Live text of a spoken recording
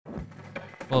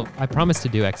Well, I promised to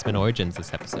do X-Men Origins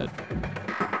this episode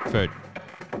for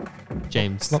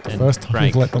James. It's not the and first time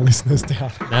Frank. you've let the listeners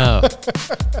down. No.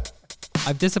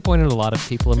 I've disappointed a lot of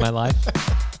people in my life.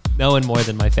 No one more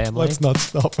than my family. Let's not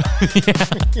stop.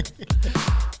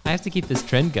 I have to keep this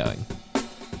trend going.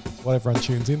 What everyone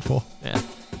tunes in for. Yeah.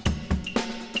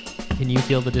 Can you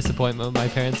feel the disappointment my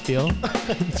parents feel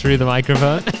through the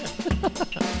microphone?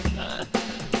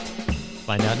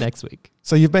 Find out next week.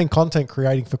 So you've been content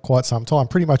creating for quite some time,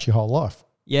 pretty much your whole life.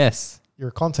 Yes. You're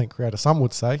a content creator, some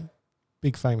would say.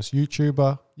 Big famous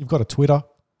YouTuber. You've got a Twitter.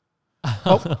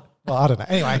 Oh, well, I don't know.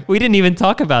 Anyway. We didn't even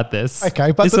talk about this.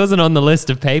 Okay, but this wasn't on the list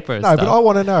of papers. No, but I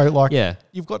want to know, like, yeah.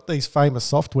 You've got these famous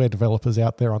software developers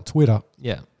out there on Twitter.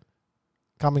 Yeah.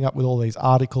 Coming up with all these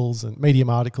articles and Medium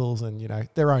articles and,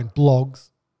 their own blogs.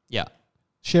 Yeah.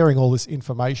 Sharing all this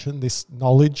information, this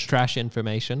knowledge. Trash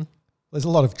information. There's a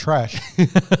lot of trash.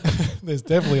 There's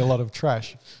definitely a lot of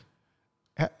trash.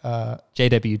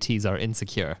 JWTs are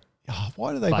insecure.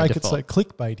 Why do they By make default. it so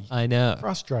clickbaity? I know.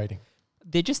 Frustrating.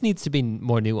 There just needs to be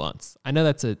more nuance. I know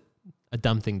that's a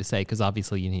dumb thing to say because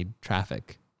obviously you need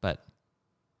traffic, but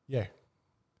yeah,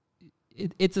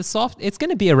 it's going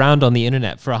to be around on the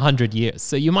internet for 100 years.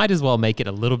 So you might as well make it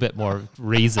a little bit more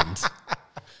reasoned.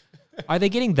 Are they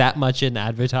getting that much in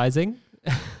advertising?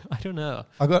 I don't know.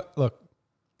 Look.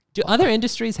 Do other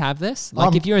industries have this?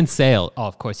 Like if you're in sale,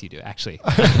 of course you do, actually.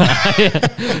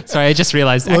 Sorry, I just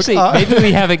realized. Actually, maybe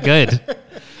we have it good.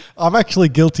 I'm actually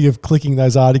guilty of clicking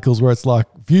those articles where it's like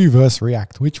view versus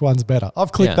react. Which one's better?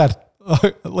 I've clicked that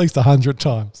at least 100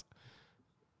 times.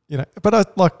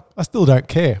 But I still don't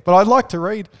care. But I'd like to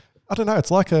read. I don't know.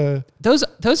 It's like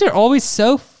those are always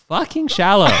so fucking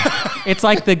shallow. It's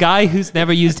like the guy who's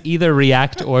never used either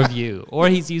React or Vue, or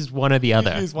he's used one or the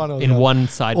other in one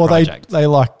side project.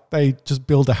 They just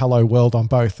build a hello world on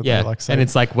both. And and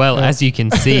it's like, as you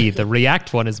can see, the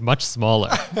React one is much smaller,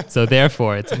 so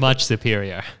therefore it's much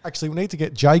superior. Actually, we need to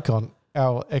get Jake on,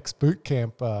 our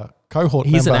ex-bootcamp cohort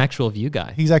He's member. an actual Vue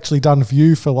guy. He's actually done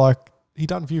Vue for like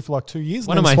 2 years.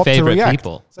 One of my favorite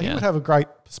people. So he would have a great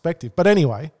perspective. But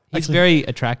anyway. He's very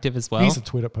attractive as well. He's a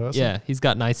Twitter person. Yeah, he's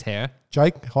got nice hair.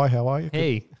 Jake, hi, how are you?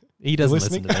 Hey, he doesn't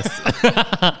listen to this.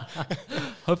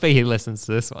 Hopefully he listens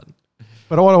to this one.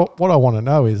 But what I want to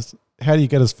know is, how do you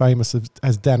get as famous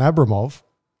as Dan Abramov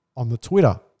on the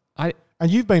Twitter? And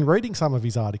you've been reading some of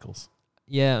his articles.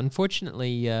 Yeah,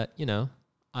 unfortunately, I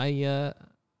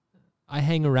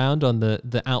hang around on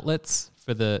the outlets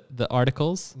for the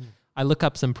articles. I look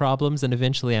up some problems, and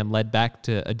eventually I'm led back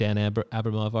to a Dan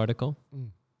Abramov article.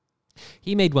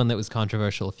 He made one that was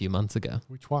controversial a few months ago.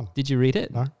 Which one? Did you read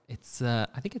it? No. It's I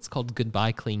think it's called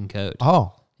Goodbye Clean Code.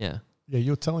 Oh. Yeah. Yeah,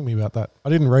 you were telling me about that. I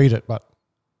didn't read it, but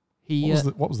he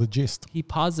what was the gist? He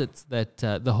posits that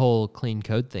the whole clean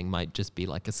code thing might just be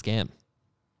like a scam.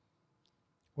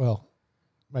 Well,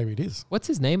 maybe it is. What's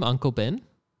his name? Uncle Ben?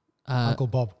 Uncle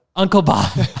Bob. Uncle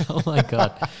Bob. Oh my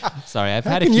God. Sorry, I've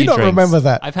had a few you drinks. don't remember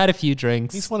that? I've had a few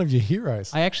drinks. He's one of your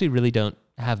heroes. I actually really don't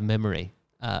have memory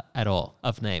at all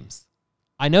of names.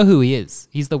 I know who he is.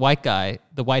 He's the white guy,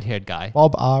 the white-haired guy.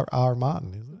 Bob R.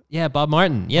 Martin, is it? Yeah, Bob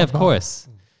Martin. Yeah, of course.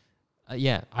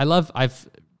 Yeah, I've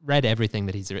read everything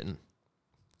that he's written.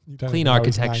 Clean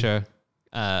architecture,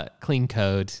 clean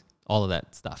code, all of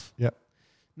that stuff. Yep.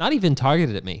 Not even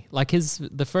targeted at me. Like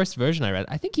the first version I read,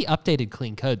 I think he updated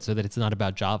clean code so that it's not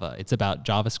about Java. It's about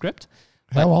JavaScript.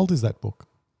 How old is that book?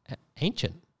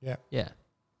 Ancient. Yeah. Yeah.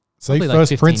 See, like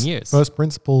 15 years. First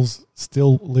principles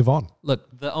still live on. Look,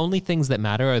 the only things that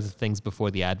matter are the things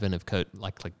before the advent of code,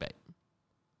 like clickbait.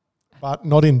 But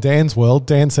not in Dan's world.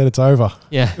 Dan said it's over.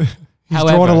 Yeah. He's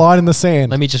drawn a line in the sand.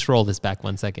 Let me just roll this back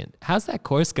 1 second. How's that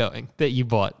course going that you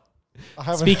bought?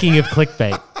 Speaking of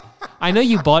clickbait, I know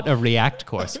you bought a React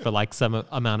course for like some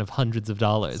amount of hundreds of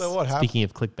dollars. So what happened? Speaking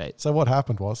of clickbait. So what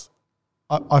happened was,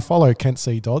 I follow Kent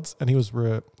C. Dodds, and he was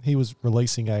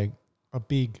releasing a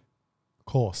big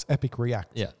course, Epic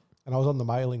React. Yeah. And I was on the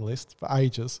mailing list for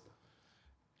ages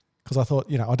because I thought,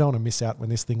 I don't want to miss out when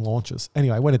this thing launches.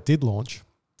 Anyway, when it did launch,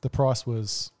 the price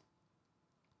was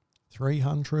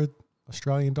 300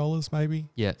 Australian dollars, maybe.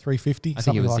 Yeah. 350, I think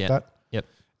something it was, like yeah. that. Yep.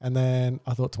 And then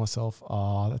I thought to myself,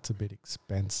 that's a bit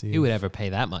expensive. Who would ever pay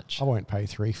that much? I won't pay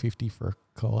 $350 for a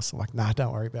course. I'm like, nah,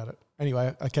 don't worry about it.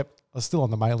 Anyway, I was still on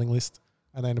the mailing list.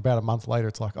 And then about a month later,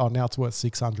 it's like, now it's worth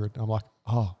 600. And I'm like,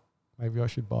 maybe I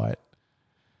should buy it.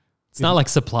 It's not like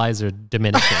supplies are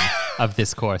diminishing of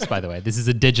this course, by the way. This is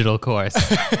a digital course.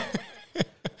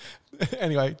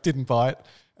 Anyway, didn't buy it.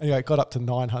 Anyway, it got up to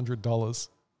 $900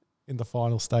 in the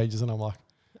final stages. And I'm like,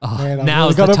 man,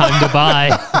 now's the time to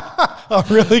buy.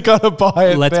 I've really got to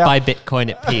buy it. Let's buy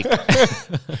Bitcoin at peak.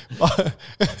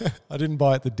 I didn't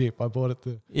buy at the dip. I bought at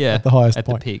the Yeah, at the highest at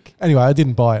point. the peak. Anyway, I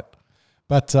didn't buy it.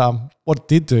 But what it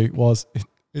did do was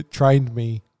it trained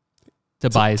me To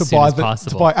buy as to soon buy as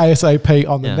possible. to buy ASAP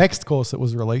on the Yeah. next course that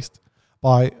was released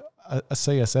by a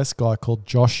CSS guy called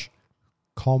Josh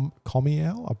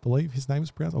Comiel, I believe his name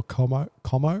is pronounced, or Como.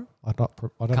 I don't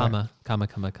know. Comma.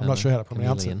 I'm not sure how to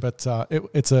pronounce Chameleon. it,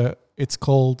 but it's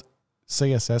called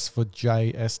CSS for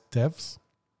JS devs,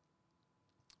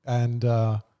 and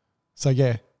so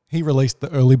yeah, he released the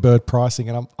early bird pricing,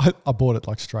 and I bought it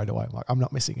like straight away. I'm like, I'm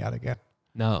not missing out again.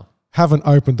 No. Haven't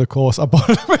opened the course. I bought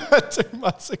it about 2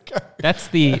 months ago. That's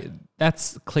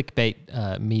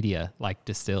clickbait media, like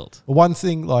distilled. One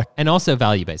thing, like, And also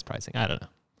value-based pricing. I don't know.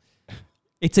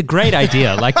 It's a great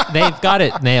idea. Like, they've got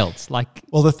it nailed. Like,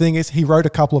 well, the thing is, he wrote a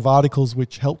couple of articles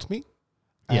which helped me,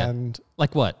 Yeah. and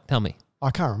like what? Tell me.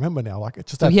 I can't remember now. Like,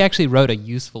 it's just So that he actually wrote a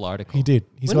useful article. he did.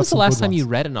 He's When got was the some last good time you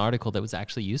ones. read an article that was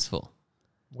actually useful?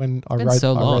 When I been read,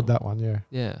 so I long. read that one, yeah.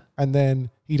 Yeah. And then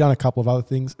he done a couple of other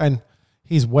things, and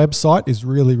his website is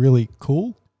really, really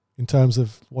cool in terms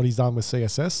of what he's done with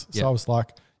CSS. Yeah. So I was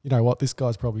like, you know what, this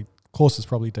guy's course is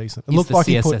probably decent. It He's looked the like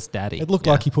CSS daddy. It looked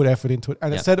Yeah. like he put effort into it,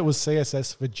 and Yeah. it said it was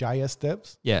CSS for JS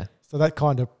devs. Yeah. So that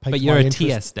kind of piqued But you're my a interest.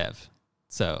 TS dev.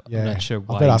 So Yeah, I'm not sure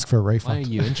why. I better ask for a Why are refund.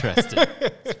 you interested?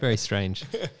 It's very strange.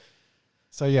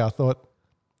 So yeah, I thought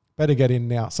better get in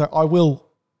now. So I will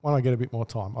when I get a bit more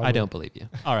time. I don't believe you.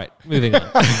 All right, moving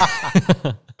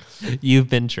on. You've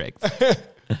been tricked.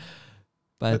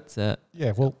 But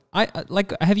Yeah, well,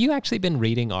 have you actually been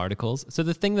reading articles? So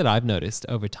the thing that I've noticed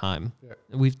over time, Yeah.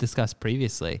 we've discussed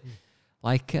previously,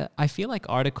 I feel like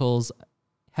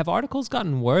have articles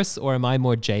gotten worse, or am I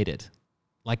more jaded,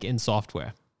 like in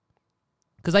software?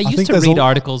 Because I used think to there's read a-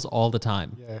 articles all the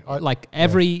time. Yeah, Like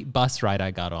every bus ride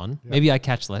I got on, maybe I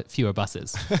catch fewer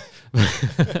buses.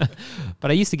 But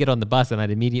I used to get on the bus and I'd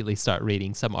immediately start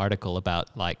reading some article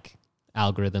about like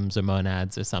algorithms or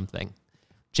monads or something.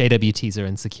 JWTs are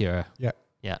insecure. yeah.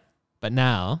 Yeah. But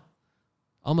now,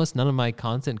 almost none of my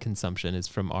content consumption is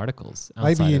from articles. Maybe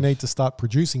outside you of- need to start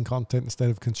producing content instead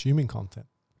of consuming content.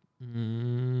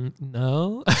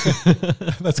 No.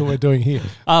 That's what we're doing here.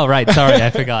 Oh, right. Sorry, I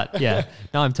forgot. Yeah.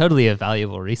 No, I'm totally a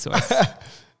valuable resource.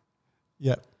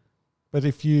 Yeah. But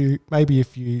if you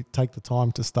take the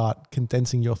time to start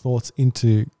condensing your thoughts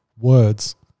into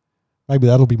words, maybe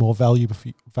that'll be more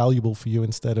valuable for you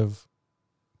instead of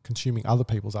consuming other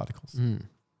people's articles.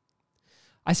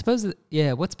 I suppose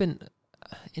that, what's been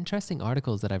interesting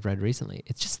articles that I've read recently,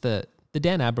 it's just the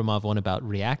Dan Abramov one about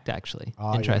React, actually,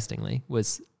 Oh, yeah. interestingly,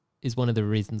 is one of the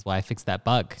reasons why I fixed that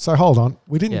bug. So hold on,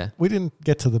 we didn't Yeah. we didn't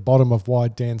get to the bottom of why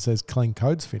Dan says clean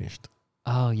code's finished.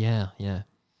 Oh, yeah, yeah.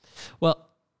 Well,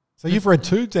 So you've read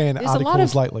 2 Dan there's a lot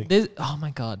articles of lately. Oh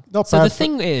my God. Not So bad the for-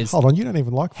 thing is, Hold on, you don't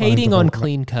even like front-end hating on development.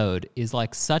 clean code is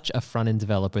like such a front end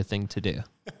developer thing to do.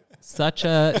 Such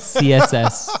a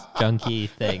CSS junkie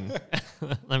thing.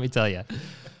 Let me tell you.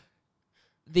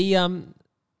 The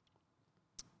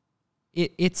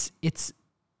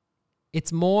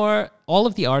it's more, all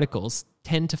of the articles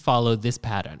tend to follow this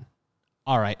pattern.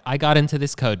 All right, I got into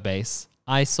this code base.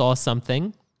 I saw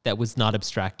something that was not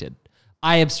abstracted.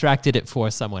 I abstracted it for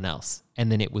someone else,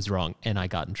 and then it was wrong, and I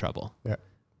got in trouble. Yeah.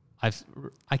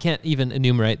 I can't even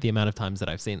enumerate the amount of times that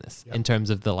I've seen this in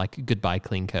terms of the like goodbye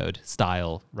clean code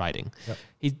style writing.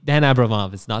 Yep. Dan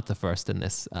Abramov is not the first in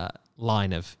this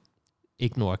line of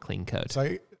ignore clean code.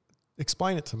 So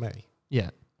explain it to me.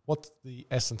 Yeah. What's the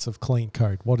essence of clean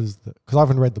code? What is because I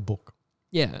haven't read the book.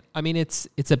 Yeah. I mean, it's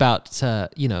about,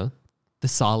 the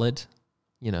solid,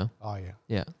 Oh yeah.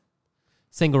 yeah.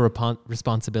 Single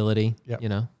responsibility, Yep.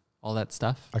 all that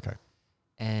stuff. Okay.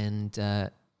 And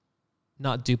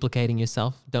not duplicating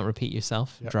yourself. Don't repeat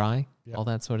yourself. Yep. Dry. Yep. All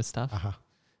that sort of stuff. Uh-huh.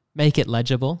 Make it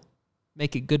legible.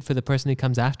 Make it good for the person who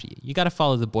comes after you. You got to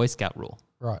follow the Boy Scout rule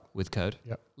Right. with code.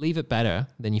 Yep. Leave it better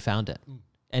than you found it.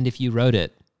 And if you wrote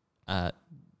it,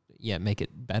 make it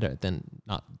better than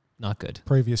not good.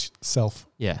 Previous self.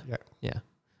 Yeah. Yeah. Yeah.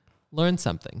 Learn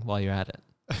something while you're at it.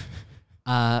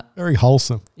 Very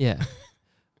wholesome. Yeah.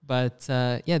 But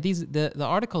the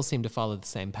articles seem to follow the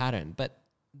same pattern, but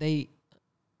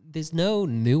there's no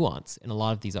nuance in a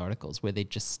lot of these articles where they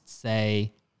just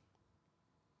say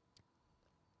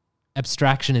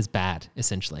abstraction is bad,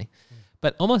 essentially.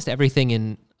 But almost everything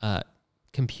in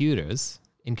computers,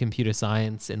 in computer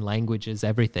science, in languages,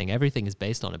 everything is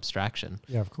based on abstraction.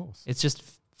 Yeah, of course. It's just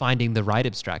finding the right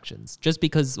abstractions. Just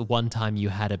because one time you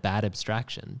had a bad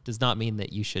abstraction does not mean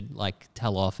that you should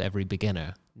tell off every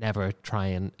beginner. Never try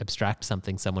and abstract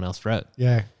something someone else wrote.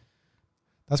 Yeah.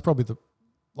 That's probably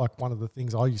one of the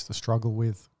things I used to struggle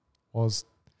with was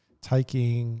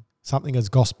taking something as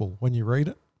gospel when you read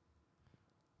it.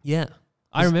 Yeah.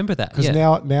 I remember that. Because Yeah.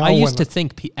 now I used when- to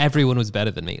think everyone was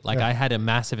better than me. Like Yeah. I had a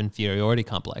massive inferiority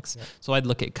complex. Yeah. So I'd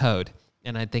look at code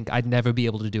and I'd think I'd never be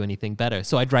able to do anything better.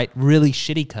 So I'd write really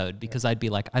shitty code because I'd be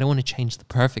like, I don't want to change the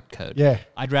perfect code. Yeah.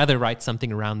 I'd rather write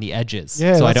something around the edges.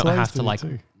 Yeah, so I that's don't what I have used to to do like,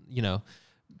 too. you know,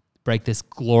 break this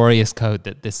glorious code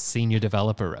that this senior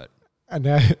developer wrote. And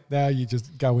now you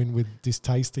just go in with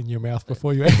distaste in your mouth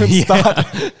before you even start.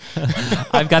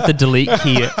 I've got the delete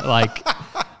key, like,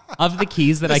 of the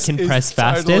keys that I This can is press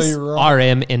totally fastest, wrong.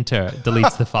 RM enter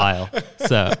deletes the file.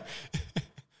 So,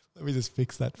 Let me just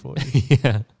fix that for you.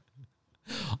 yeah.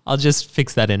 I'll just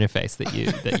fix that interface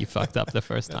that you fucked up the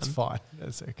first That's time. fine.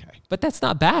 That's okay. But that's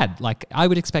not bad. Like, I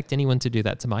would expect anyone to do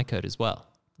that to my code as well.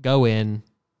 Go in,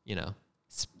 you know,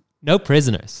 no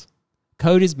prisoners.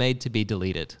 Code is made to be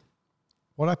deleted.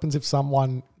 What happens if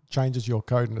someone changes your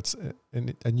code and it's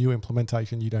a new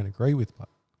implementation you don't agree with? But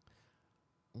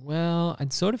Well,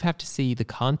 I'd sort of have to see the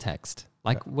context.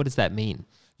 Like, what does that mean?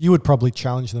 you would probably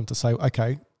challenge them to say,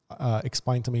 okay,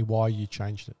 explain to me why you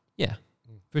changed it. Yeah,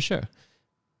 for sure.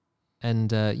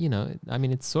 And, you know, I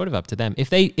mean, it's sort of up to them.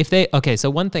 If they, okay, so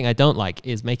one thing I don't like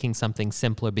is making something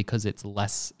simpler because it's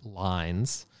less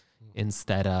lines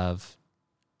instead of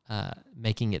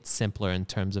making it simpler in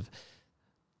terms of,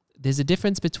 there's a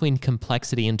difference between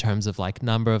complexity in terms of like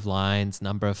number of lines,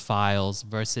 number of files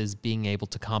versus being able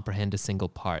to comprehend a single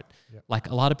part. Yep. Like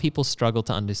a lot of people struggle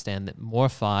to understand that more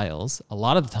files, a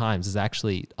lot of the times is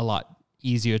actually a lot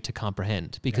easier to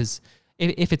comprehend because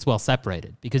if it's well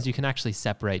separated, because you can actually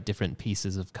separate different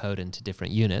pieces of code into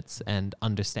different units and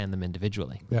understand them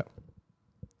individually. Yeah.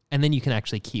 And then you can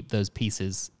actually keep those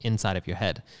pieces inside of your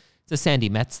head. It's a Sandy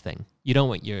Metz thing. You don't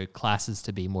want your classes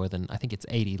to be more than, I think it's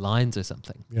 80 lines or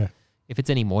something. Yeah. If it's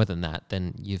any more than that,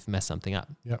 then you've messed something up.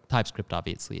 Yep. TypeScript,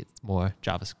 obviously, it's more.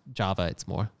 Java, it's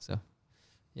more. So,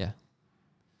 yeah.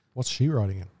 What's she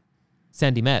writing in?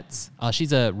 Sandy Metz.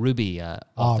 She's a Ruby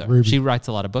author. Ruby. She writes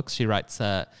a lot of books. She writes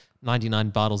 99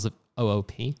 Bottles of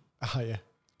OOP. Oh, yeah.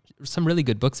 Some really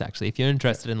good books, actually. If you're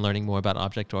interested in learning more about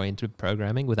object-oriented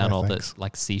programming without all thanks. the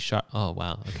like C#. Oh,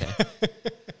 wow. Okay.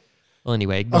 Well,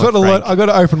 anyway, I got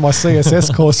to open my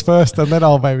CSS course first, and then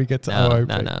I'll maybe get to OOP.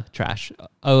 No, trash.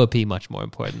 OOP much more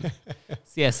important.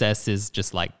 CSS is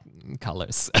just like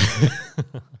colors.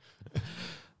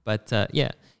 But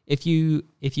yeah, if you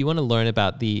want to learn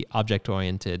about the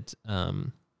object-oriented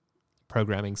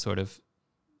programming sort of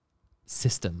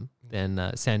system,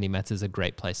 then Sandy Metz is a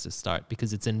great place to start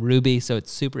because it's in Ruby, so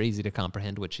it's super easy to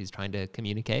comprehend what she's trying to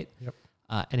communicate. Yep.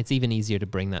 And it's even easier to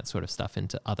bring that sort of stuff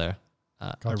into other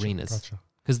arenas. Gotcha.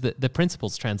 Because the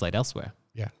principles translate elsewhere.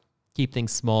 Yeah. Keep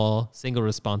things small, single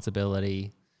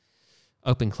responsibility,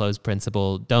 open close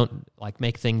principle. Don't like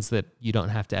make things that you don't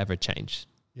have to ever change.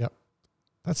 Yep.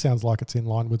 That sounds like it's in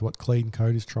line with what Clean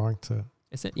Code is trying to.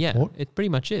 Is it? Yeah, What? it pretty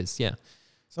much is. Yeah.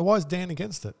 So why is Dan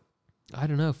against it? I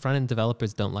don't know. Front end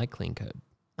developers don't like clean code.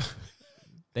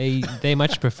 They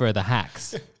much prefer the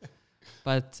hacks.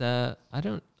 But I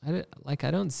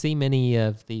don't see many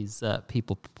of these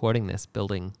people purporting this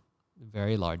building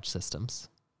very large systems,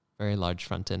 very large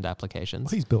front end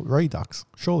applications. Well, he's built Redux.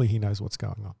 Surely he knows what's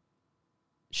going on.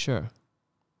 Sure.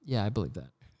 Yeah, I believe that.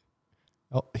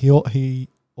 Oh, he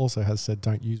also has said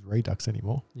don't use Redux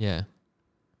anymore. Yeah.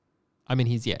 I mean,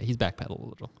 he's backpedaled a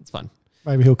little. It's fun.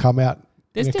 Maybe he'll come out.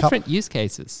 There's in a different use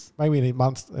cases. Maybe in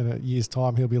a year's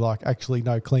time, he'll be like, actually,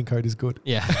 no, Clean Code is good.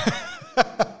 Yeah.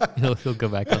 he'll go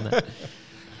back on that.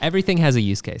 Everything has a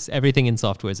use case. Everything in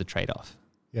software is a trade-off.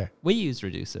 Yeah. We use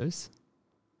reducers.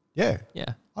 Yeah.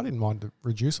 Yeah. I didn't mind the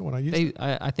reducer when I used it.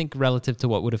 I think relative to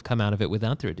what would have come out of it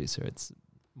without the reducer, it's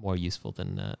more useful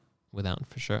than without,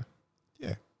 for sure.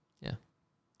 Yeah. Yeah.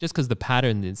 Just because the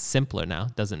pattern is simpler now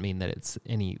doesn't mean that it's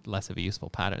any less of a useful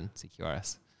pattern,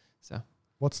 CQRS. So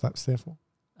What's that stand for?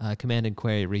 command and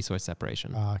query resource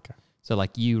separation. Okay. So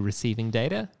like you receiving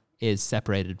data is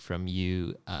separated from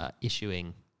you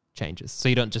issuing changes. So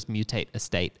you don't just mutate a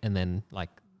state and then like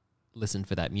listen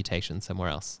for that mutation somewhere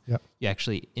else. Yep. You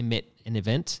actually emit an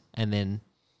event and then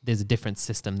there's a different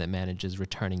system that manages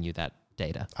returning you that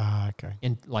data. Okay.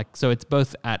 And like, so it's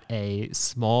both at a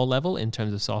small level in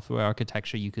terms of software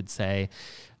architecture. You could say,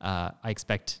 I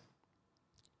expect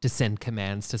to send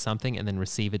commands to something and then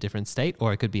receive a different state,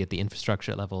 or it could be at the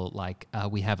infrastructure level. Like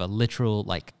we have a literal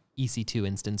like EC2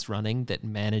 instance running that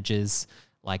manages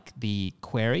like the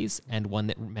queries and one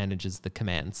that manages the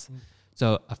commands.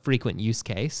 So a frequent use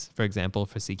case, for example,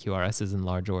 for CQRS is in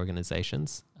large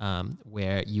organizations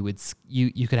where you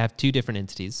could have two different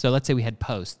entities. So let's say we had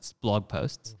posts, blog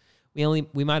posts.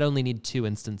 We might only need two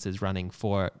instances running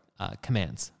for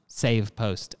commands: save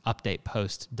post, update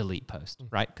post, delete post,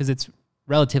 right? Because it's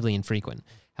relatively infrequent.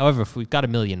 However, if we've got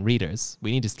 1 million readers, we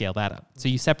need to scale that up. So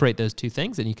you separate those two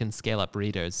things and you can scale up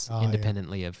readers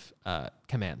independently of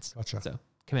commands. Gotcha. So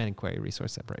command and query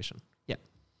resource separation. Yeah.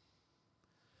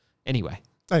 Anyway,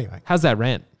 Anyway, how's that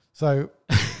rant? so,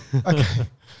 okay.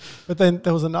 But then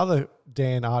there was another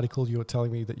Dan article you were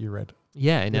telling me that you read.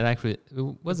 Yeah, and it actually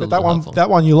was a But that little one, helpful. that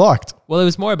one you liked. Well, it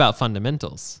was more about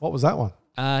fundamentals. What was that one?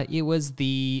 It was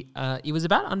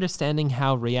about understanding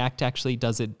how React actually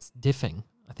does its diffing.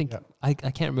 I think I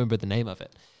can't remember the name of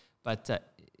it, but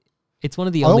it's one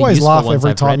of the I only always useful laugh ones every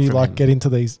I've time read you from like him. get into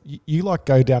these. You like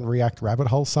go down React rabbit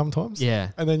holes sometimes. Yeah.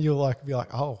 And then you'll like be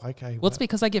like, oh, okay. Well, it's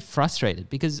because I get frustrated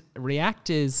because React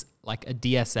is like a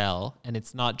DSL and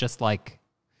it's not just like,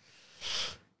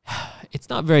 it's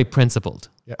not very principled.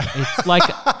 Yeah. It's like,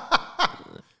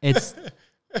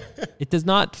 it does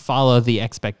not follow the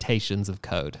expectations of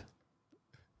code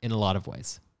in a lot of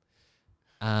ways.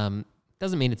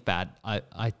 Doesn't mean it's bad.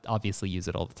 I obviously use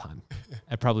it all the time.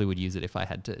 I probably would use it if I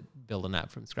had to build an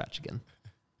app from scratch again.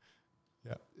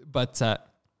 Yeah. But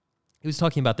he was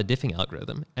talking about the diffing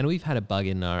algorithm, and we've had a bug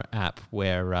in our app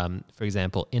where, for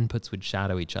example, inputs would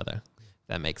shadow each other. If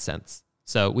that makes sense.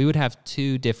 So we would have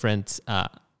two different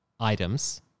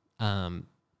items.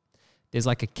 There's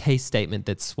like a case statement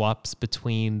that swaps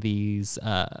between these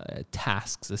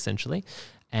tasks, essentially.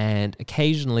 And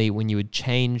occasionally when you would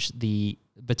change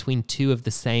between two of the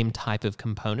same type of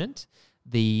component,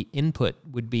 the input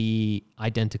would be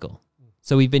identical.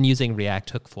 So we've been using React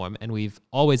hook form, and we've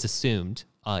always assumed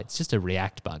it's just a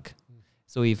React bug.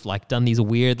 So we've like done these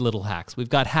weird little hacks. We've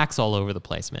got hacks all over the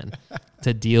place, man,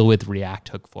 to deal with React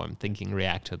hook form, thinking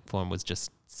React hook form was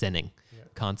just sinning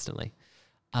constantly.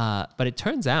 But it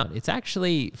turns out it's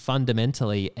actually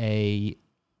fundamentally a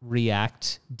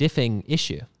React diffing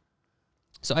issue.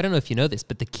 So I don't know if you know this,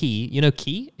 but the key,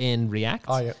 key in React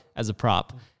as a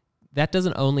prop, that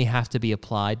doesn't only have to be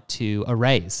applied to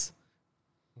arrays.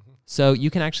 So you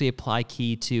can actually apply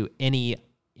key to any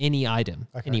item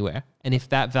anywhere. And if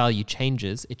that value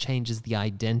changes, it changes the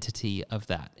identity of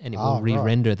that, and it will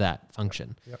re-render that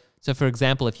function. Yep. So for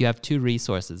example, if you have two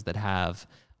resources that have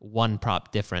one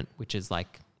prop different, which is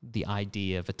like the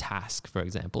ID of a task, for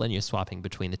example, and you're swapping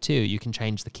between the two, you can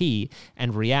change the key,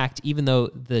 and React, even though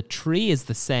the tree is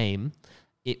the same,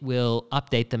 it will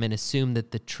update them and assume that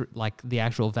the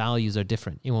actual values are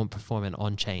different. It won't perform an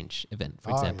on-change event, for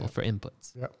example, for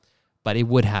inputs. Yep. But it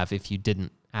would have if you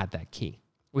didn't add that key,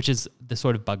 which is the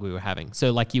sort of bug we were having.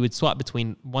 So like you would swap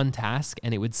between one task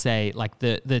and it would say like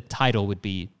the title would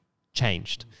be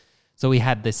changed. So we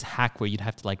had this hack where you'd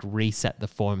have to like reset the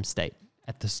form state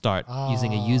at the start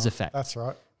using a use effect. That's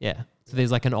right. Yeah. So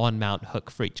there's like an on-mount hook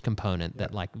for each component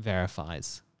that like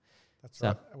verifies. That's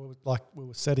right. We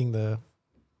were setting the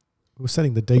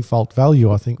default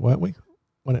value, I think, weren't we?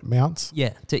 When it mounts.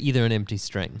 Yeah, to either an empty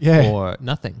string or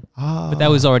nothing. But But that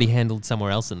was already handled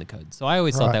somewhere else in the code. So I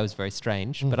always thought that was very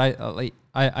strange, but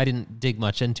I didn't dig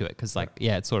much into it because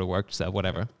it sort of worked, so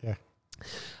whatever. Yeah.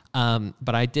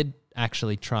 But I did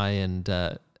actually try and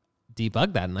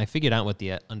debug that, and I figured out what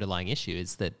the underlying issue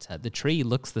is, that the tree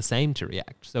looks the same to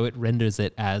React. So it renders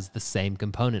it as the same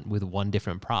component with one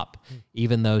different prop,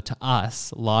 even though to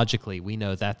us, logically, we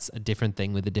know that's a different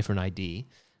thing with a different ID.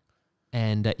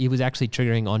 And it was actually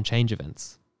triggering on-change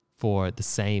events for the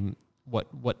same,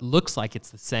 what looks like it's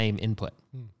the same input.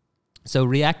 So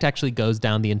React actually goes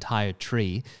down the entire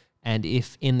tree, and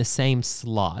if in the same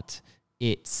slot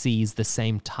it sees the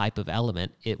same type of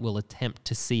element, it will attempt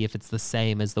to see if it's the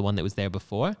same as the one that was there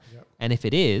before. Yep. And if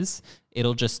it is,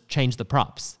 it'll just change the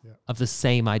props of the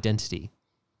same identity.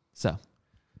 So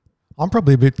I'm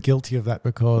probably a bit guilty of that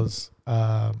because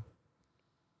I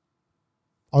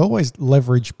always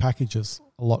leverage packages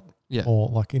a lot more,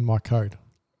 like in my code.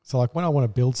 So like when I want to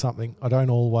build something, I don't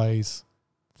always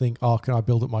think, can I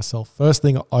build it myself? First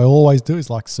thing I always do is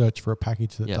like search for a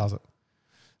package that does it.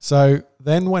 So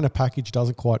then when a package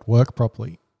doesn't quite work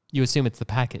properly, you assume it's the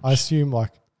package. I assume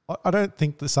like, I don't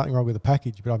think there's something wrong with the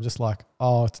package, but I'm just like,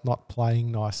 it's not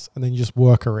playing nice. And then you just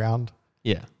work around.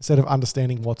 Yeah. Instead of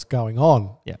understanding what's going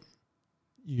on. Yeah.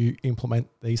 You implement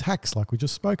these hacks like we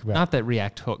just spoke about. Not that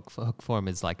React hook form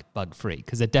is like bug-free,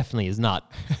 because it definitely is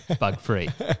not bug-free.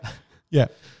 Yeah,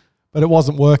 but it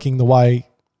wasn't working the way,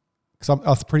 because I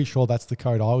was pretty sure that's the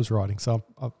code I was writing. So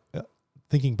I'm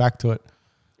thinking back to it.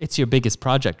 It's your biggest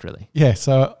project, really. Yeah,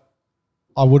 so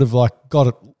I would have like got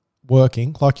it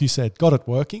working, like you said, got it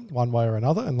working one way or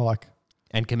another,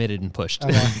 and committed and pushed.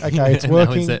 And like, okay, it's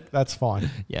working. That's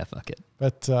fine. Yeah, fuck it.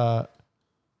 But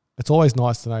it's always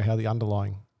nice to know how the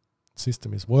underlying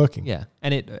system is working. Yeah.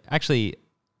 And it actually,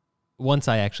 once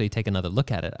I actually take another look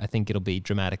at it, I think it'll be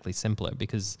dramatically simpler,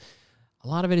 because a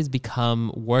lot of it has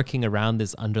become working around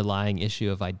this underlying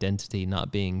issue of identity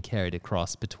not being carried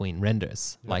across between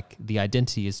renders. Yeah. Like the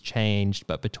identity is changed,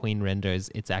 but between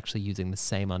renders, it's actually using the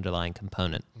same underlying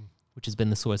component, which has been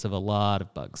the source of a lot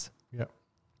of bugs Yeah.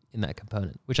 in that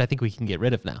component, which I think we can get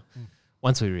rid of now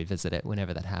once we revisit it,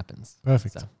 whenever that happens.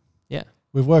 Perfect. So, yeah.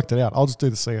 We've worked it out. I'll just do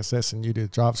the CSS and you do the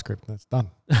JavaScript and it's done.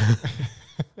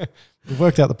 We've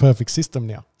worked out the perfect system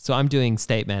now. So I'm doing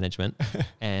state management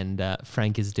and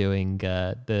Frank is doing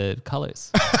the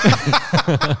colors.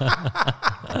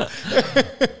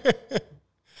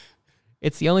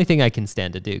 It's the only thing I can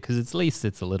stand to do because at least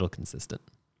it's a little consistent.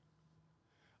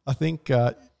 I think,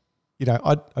 I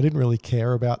didn't really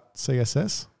care about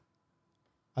CSS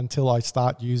until I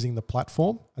start using the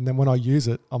platform. And then when I use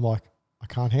it, I'm like, I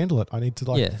can't handle it. I need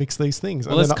to fix these things.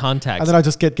 Well, there's context. And then I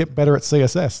just get better at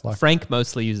CSS. Like Frank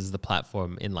mostly uses the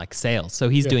platform in like sales. So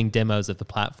he's doing demos of the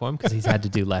platform because he's had to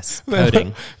do less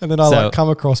coding. And then I come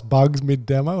across bugs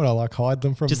mid-demo and I hide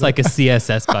them from just like a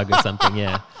CSS bug or something.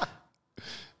 Yeah.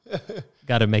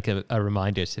 Got to make a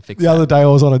reminder to fix the other day I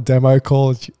was on a demo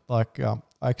call. I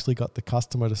actually got the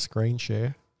customer to screen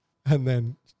share and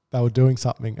then they were doing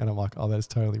something and I'm like, oh, that's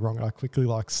totally wrong. And I quickly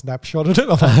snapshotted it. I'm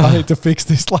like, I need to fix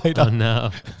this later. Oh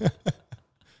no.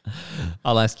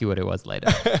 I'll ask you what it was later.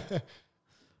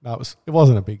 No, it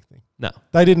wasn't a big thing. No.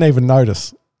 They didn't even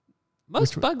notice.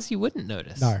 Most bugs you wouldn't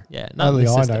notice. No. Yeah. Not Only in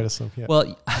the I system. noticed them. Yeah.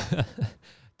 Well,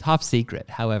 top secret,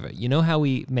 however, you know how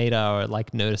we made our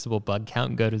noticeable bug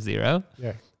count go to 0?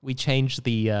 Yeah. We changed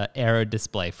the error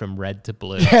display from red to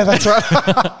blue. Yeah, that's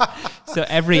right. So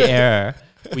every error,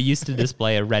 we used to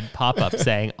display a red pop-up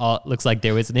saying, oh, it looks like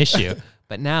there was an issue.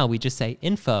 But now we just say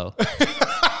info.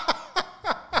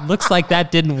 Looks like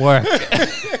that didn't work.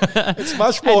 It's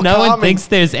much more And no one calming. thinks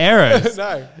there's errors.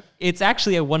 No. It's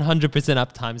actually a 100%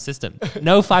 uptime system.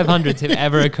 No 500s have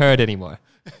ever occurred anymore.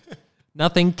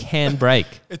 Nothing can break.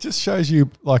 It just shows you,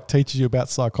 teaches you about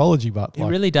psychology, but It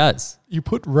really does. you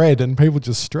put red and people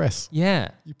just stress. Yeah.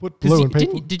 You put blue and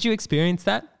people... Did you experience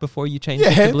that before you changed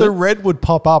it Yeah, to blue? the red would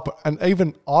pop up and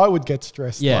even I would get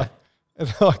stressed. Yeah.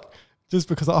 Just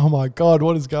because, oh my God,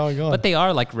 what is going on? But they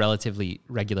are relatively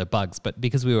regular bugs. But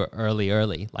because we were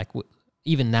early,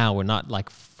 even now we're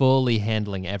not fully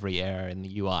handling every error in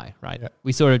the UI, right? Yeah.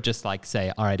 We sort of just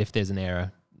say, all right, if there's an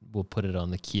error, we'll put it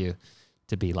on the queue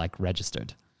to be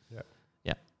registered. Yeah.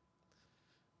 Yeah.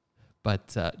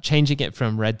 But changing it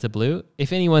from red to blue,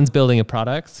 if anyone's building a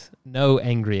product, no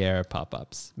angry error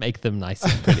pop-ups. Make them nice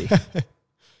and pretty.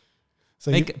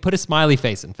 So Put a smiley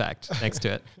face, in fact, next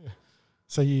to it.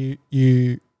 So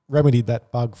you remedied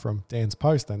that bug from Dan's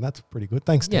post then. That's pretty good.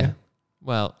 Thanks, Dan. Yeah.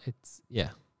 Well, it's,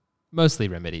 mostly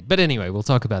remedied. But anyway, we'll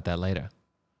talk about that later.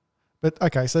 But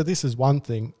okay, so this is one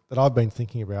thing that I've been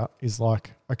thinking about is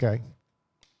okay,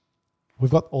 we've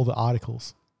got all the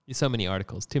articles. So many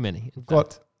articles, too many. We've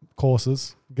got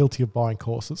courses, guilty of buying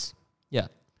courses. Yeah.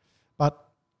 But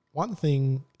one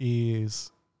thing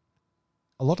is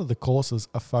a lot of the courses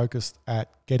are focused at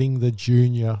getting the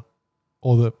junior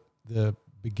or the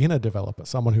beginner developer,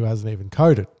 someone who hasn't even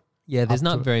coded. Yeah, there's Up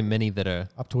not to- very many that are...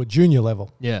 Up to a junior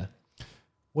level. Yeah.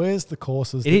 Where's the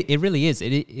courses? It really is.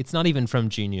 It's not even from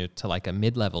junior to a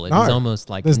mid-level. It No, is almost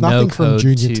there's no nothing from code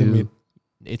junior to mid.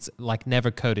 It's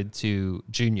never coded to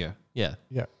junior. Yeah.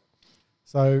 Yeah.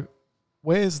 So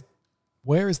where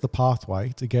is the pathway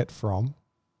to get from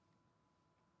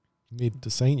mid to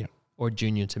senior? Or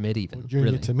junior to mid even. Or junior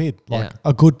really. to mid, Yeah.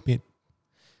 a good mid.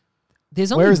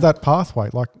 There's only Where is that pathway?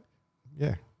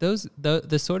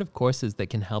 the sort of courses that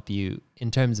can help you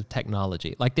in terms of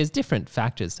technology. There's different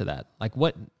factors to that.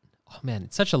 What... Oh, man,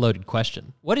 it's such a loaded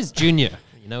question. What is junior?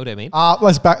 You know what I mean?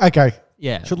 Let's back. Okay.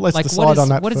 Yeah. Let's decide on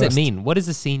that What does first. it mean? What is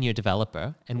a senior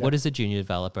developer and Yeah. what is a junior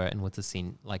developer and what's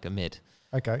a mid?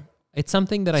 Okay. It's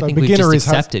something that I So think we've beginner just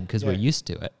has- accepted because we're yeah. used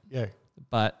to it. Yeah.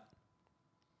 But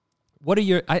what are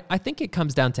your... I think it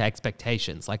comes down to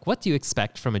expectations. What do you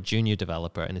expect from a junior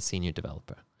developer and a senior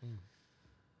developer?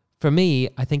 For me,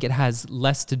 I think it has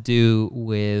less to do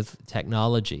with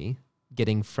technology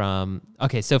getting from...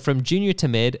 Okay, so from junior to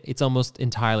mid, it's almost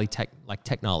entirely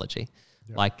technology.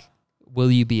 Yeah. Will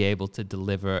you be able to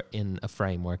deliver in a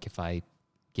framework if I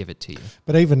give it to you?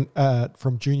 But even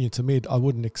from junior to mid, I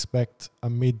wouldn't expect a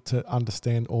mid to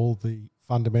understand all the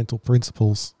fundamental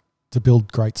principles to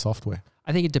build great software.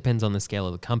 I think it depends on the scale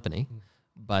of the company.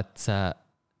 But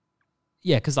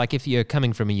yeah, because if you're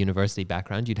coming from a university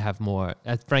background, you'd have more...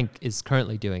 Frank is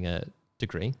currently doing a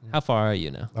degree. How far are you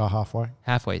now? Halfway.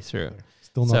 Halfway through. Yeah.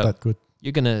 Still not So- that good.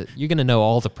 You're gonna know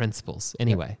all the principles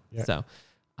anyway. Yeah. So,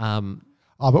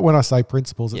 But when I say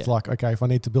principles, it's Yeah. okay, if I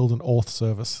need to build an auth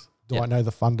service, do Yeah. I know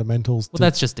the fundamentals? well,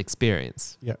 that's just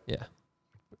experience. Yeah. Yeah.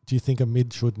 do you think a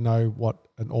mid should know what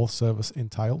an auth service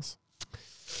entails?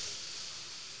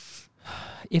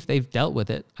 If they've dealt with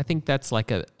it, I think that's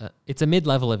like it's a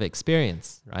mid-level of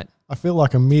experience, right? I feel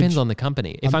like a mid Depends on the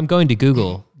company. If I'm going to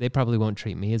Google, they probably won't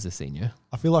treat me as a senior.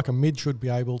 I feel like a mid should be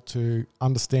able to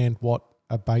understand what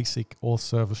a basic auth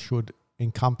service should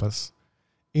encompass,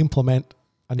 implement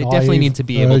a They naive definitely need to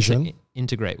be version. able to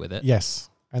integrate with it. Yes,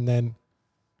 and then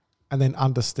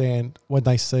understand when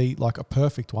they see like a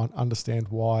perfect one, understand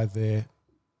why their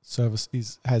service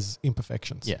has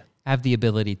imperfections. Yeah. Have the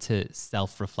ability to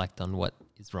self-reflect on what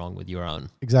is wrong with your own.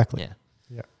 Exactly. Yeah.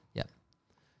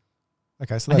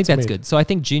 Okay, so I think that's mid. good. So I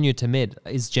think junior to mid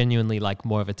is genuinely like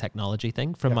more of a technology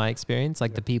thing from my experience.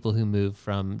 Like the people who move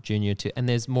from junior to, and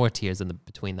there's more tiers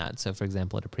between that. So for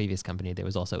example, at a previous company, there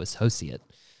was also associate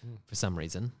for some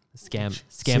reason, scam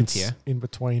Sits tier. in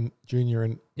between junior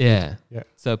and Yeah. Yeah.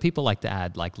 So people like to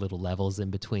add like little levels in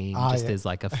between just as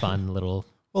like a fun little.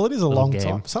 well, it is a little long game.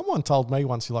 time. Someone told me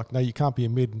once, you're like, no, you can't be a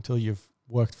mid until you've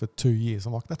worked for 2 years.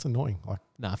 I'm like, that's annoying. Like,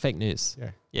 Nah, fake news.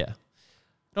 yeah, Yeah.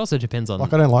 It also depends on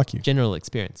like I don't like you. general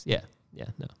experience. Yeah. Yeah.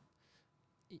 No.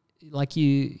 Like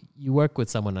you work with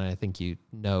someone and I think you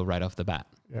know right off the bat.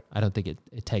 Yeah. I don't think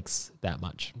it takes that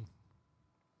much.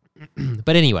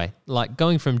 But anyway, like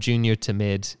going from junior to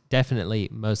mid, definitely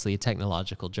mostly a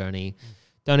technological journey.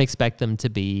 Don't expect them to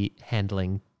be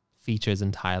handling features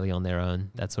entirely on their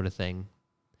own, that sort of thing.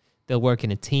 They'll work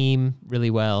in a team really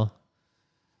well.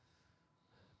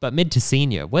 But mid to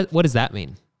senior, what does that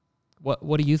mean?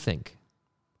 What do you think?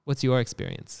 What's your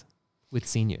experience with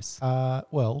seniors?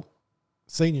 Well,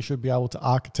 senior should be able to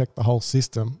architect the whole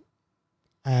system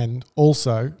and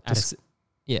also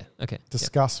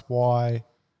discuss why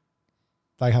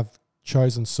they have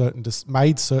chosen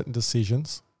made certain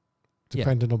decisions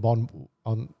depending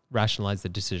on rationalize the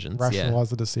decisions.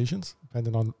 the decisions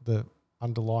depending on the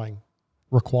underlying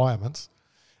requirements,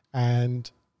 and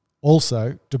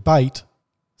also debate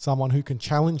someone who can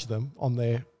challenge them on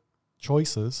their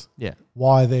choices. Yeah.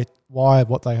 Why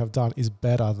what they have done is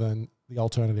better than the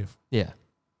alternative. Yeah.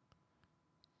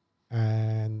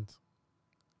 And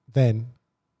then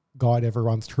guide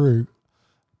everyone through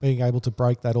being able to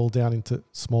break that all down into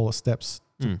smaller steps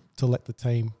to let the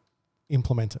team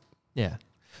implement it. Yeah.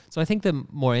 So I think the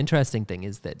more interesting thing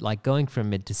is that like going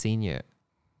from mid to senior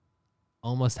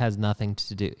almost has nothing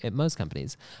to do at most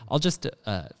companies. I'll just,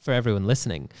 for everyone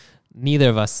listening, neither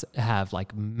of us have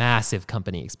like massive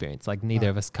company experience. Like neither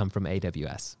of us come from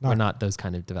AWS. No. We're not those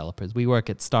kind of developers. We work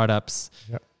at startups,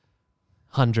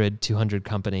 100, 200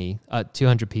 company,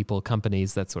 200 people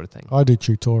companies, that sort of thing. I do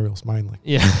tutorials mainly.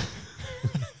 Yeah.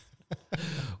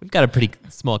 We've got a pretty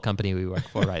small company we work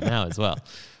for right now as well.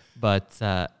 But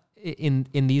in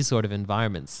these sort of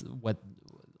environments, what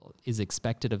is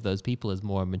expected of those people is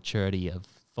more maturity of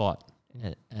thought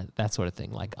and that sort of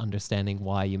thing, like understanding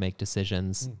why you make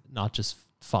decisions, not just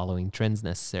following trends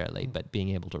necessarily, but being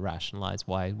able to rationalize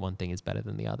why one thing is better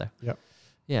than the other. Yep.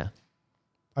 Yeah.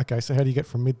 Okay, so how do you get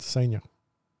from mid to senior?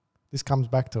 This comes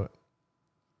back to it.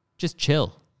 Just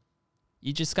chill.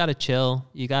 You just got to chill.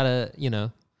 You got to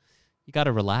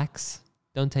relax.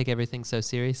 Don't take everything so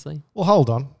seriously. Well,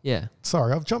 hold on. Yeah.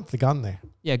 Sorry, I've jumped the gun there.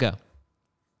 Yeah, go.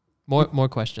 More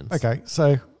questions. Okay,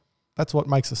 so that's what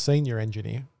makes a senior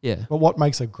engineer. Yeah. But what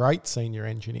makes a great senior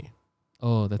engineer?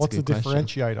 Oh, that's What's a good the question.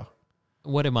 differentiator?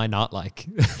 What am I not like?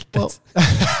 Well,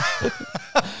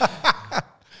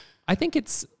 I think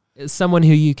it's someone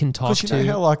who you can talk because you to.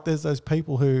 know how like there's those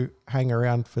people who hang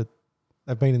around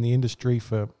they've been in the industry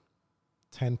for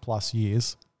 10 plus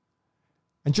years,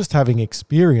 and just having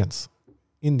experience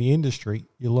in the industry,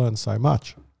 you learn so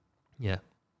much. Yeah.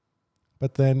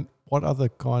 But then what other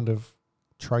kind of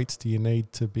traits do you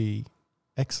need to be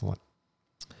excellent?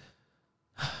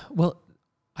 Well,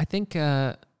 I think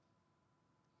it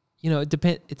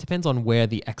depends on where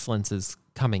the excellence is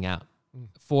coming out.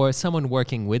 For someone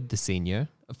working with the senior,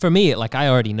 for me, like I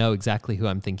already know exactly who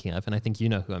I'm thinking of, and I think you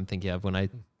know who I'm thinking of when I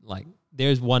like.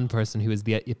 There's one person who is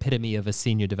the epitome of a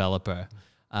senior developer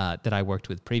that I worked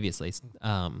with previously,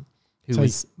 who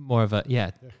was more of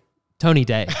Tony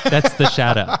Day. That's the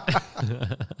shout out.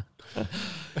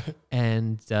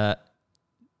 And the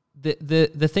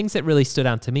things that really stood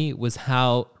out to me was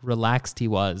how relaxed he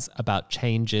was about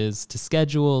changes to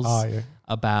schedules,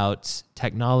 about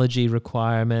technology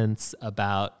requirements,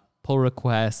 about pull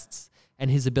requests, and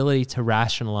his ability to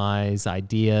rationalize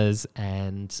ideas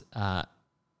and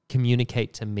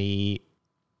communicate to me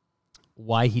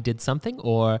why he did something,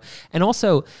 and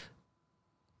also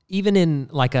even in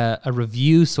like a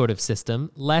review sort of system,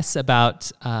 less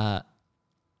about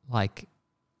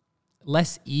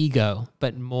less ego,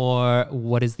 but more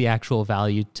what is the actual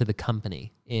value to the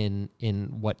company in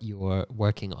what you're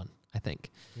working on, I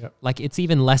think. Yep. Like it's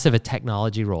even less of a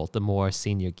technology role the more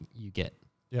senior you get.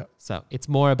 Yeah. So it's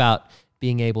more about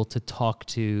being able to talk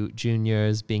to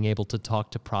juniors, being able to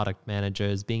talk to product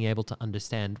managers, being able to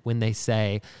understand when they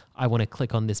say, I want to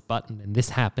click on this button and this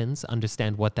happens,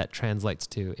 understand what that translates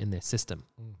to in their system,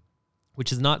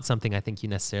 which is not something I think you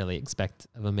necessarily expect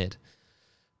of a mid.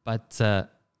 But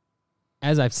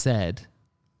as I've said,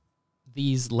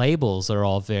 these labels are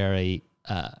all very,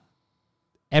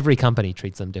 every company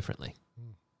treats them differently.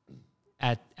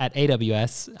 At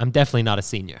AWS, I'm definitely not a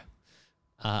senior.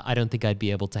 I don't think I'd be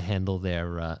able to handle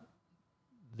their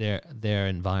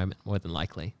environment more than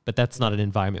likely. But that's not an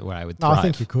environment where I would thrive. I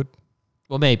think you could.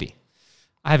 Well, maybe.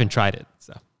 I haven't tried it,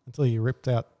 so. Until you ripped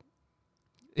out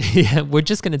yeah, we're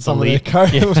just going to some of their delete.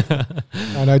 code. Yeah.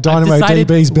 No,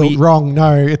 DynamoDB's built wrong.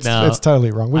 No, it's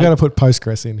totally wrong. We're going to put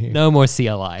Postgres in here. No more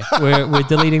CLI. We're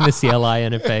deleting the CLI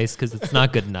interface because it's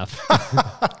not good enough.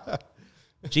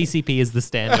 GCP is the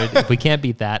standard. If we can't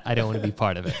beat that, I don't want to be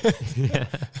part of it. Yeah.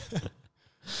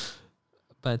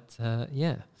 But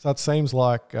yeah. So it seems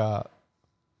like at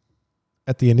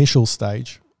the initial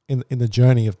stage in the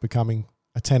journey of becoming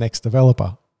a 10x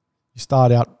developer, you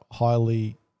start out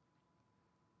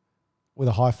with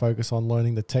a high focus on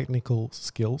learning the technical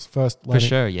skills first. For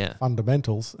sure, yeah.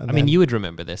 Fundamentals. And I mean, you would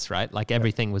remember this, right? Like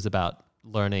everything was about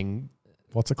learning.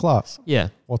 What's a class? Yeah.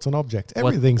 What's an object?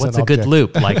 Everything's what's an a object. good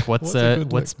loop? Like what's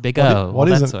big O? What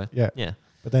isn't? Sort. Yeah. Yeah.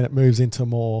 But then it moves into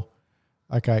more,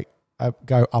 okay,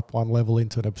 go up one level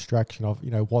into an abstraction of,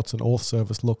 what's an auth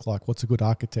service look like? What's a good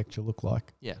architecture look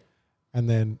like? Yeah. And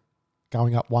then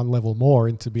going up one level more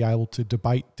into be able to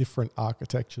debate different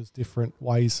architectures, different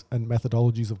ways and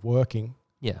methodologies of working.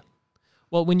 Yeah.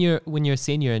 Well, when you're a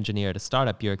senior engineer at a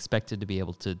startup, you're expected to be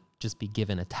able to just be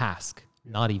given a task,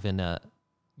 not even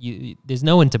there's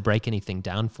no one to break anything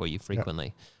down for you frequently.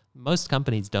 Yep. Most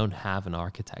companies don't have an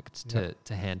architect to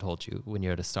handhold you when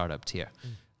you're at a startup tier.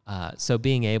 So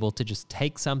being able to just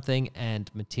take something and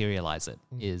materialize it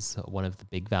is one of the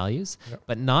big values,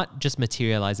 but not just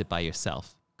materialize it by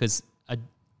yourself. Because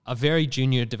a very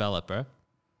junior developer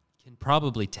can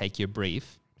probably take your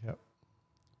brief,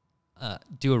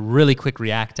 do a really quick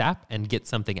React app and get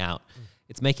something out.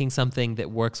 It's making something that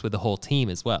works with the whole team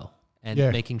as well. And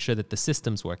making sure that the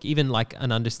systems work. Even like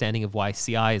an understanding of why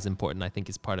CI is important, I think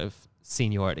is part of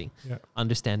seniority. Yeah.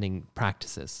 Understanding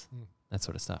practices, that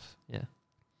sort of stuff. Yeah.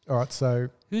 All right. So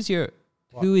who's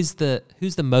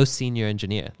the most senior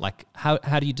engineer? Like how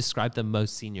do you describe the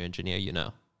most senior engineer you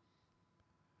know?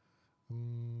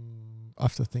 I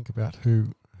have to think about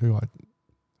who the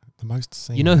most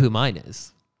senior. You know who mine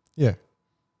is? Yeah.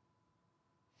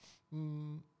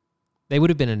 They would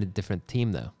have been in a different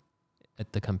team though,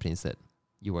 at the companies that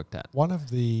you worked at. One of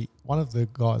the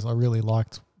guys I really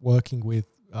liked working with,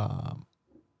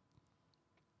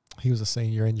 he was a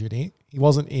senior engineer. He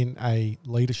wasn't in a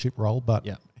leadership role, but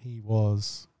he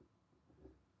was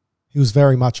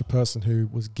very much a person who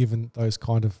was given those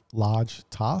kind of large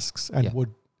tasks and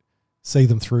would see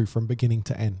them through from beginning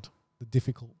to end. The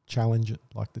difficult challenge,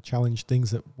 like the challenge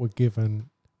things that were given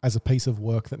as a piece of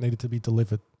work that needed to be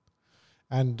delivered.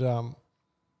 And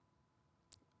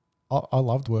I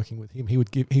loved working with him. He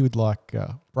would break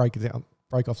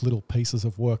off little pieces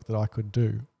of work that I could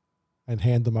do and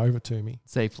hand them over to me.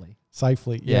 Safely,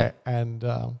 yeah. And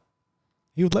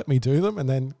he would let me do them, and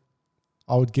then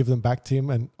I would give them back to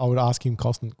him, and I would ask him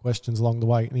constant questions along the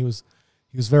way. And he was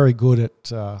very good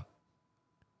at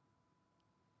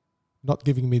not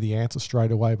giving me the answer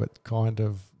straight away, but kind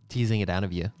of teasing it out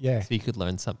of you. Yeah. So you could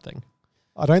learn something.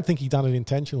 I don't think he done it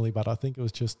intentionally, but I think it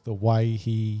was just the way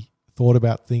he thought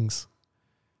about things.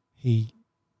 He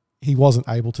wasn't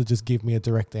able to just give me a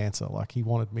direct answer. Like he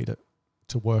wanted me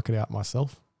to work it out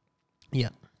myself. Yeah.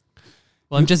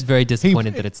 Well, I'm just very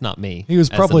disappointed that it's not me. He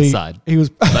was probably. He was.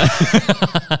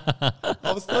 I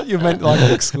thought you meant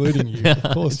like excluding you. Yeah,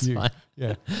 of course you. Fine.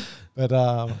 Yeah,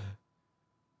 but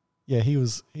he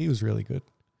was really good.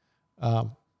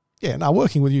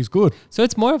 Working with you is good. So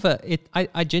it's more of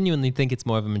I genuinely think it's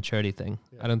more of a maturity thing.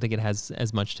 Yeah. I don't think it has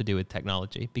as much to do with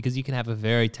technology, because you can have a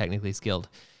very technically skilled.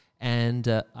 And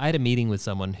I had a meeting with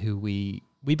someone who we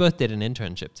both did an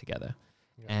internship together,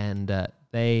 and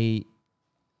they,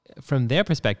 from their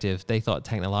perspective, they thought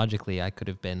technologically I could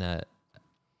have been a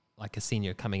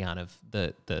senior coming out of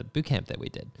the boot camp that we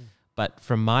did. But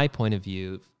from my point of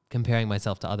view, comparing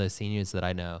myself to other seniors that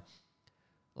I know,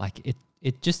 like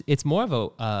it's more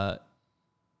of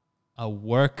a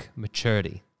work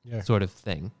maturity sort of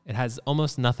thing. It has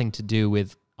almost nothing to do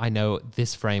with I know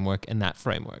this framework and that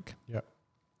framework. Yeah.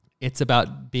 It's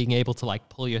about being able to like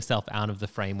pull yourself out of the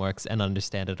frameworks and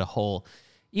understand it a whole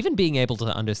even being able to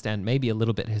understand maybe a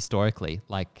little bit historically,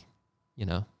 like, you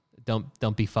know,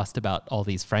 don't be fussed about all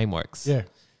these frameworks. Yeah.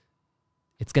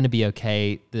 It's going to be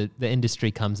okay. The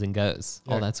industry comes and goes,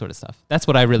 all Yeah. that sort of stuff. That's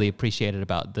what I really appreciated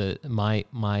about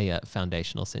my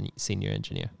foundational senior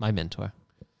engineer, my mentor.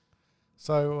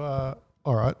 So,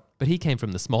 all right. But he came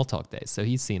from the Smalltalk days, so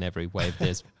he's seen every wave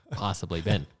there's possibly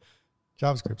been.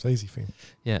 JavaScript's easy for him.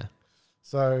 Yeah.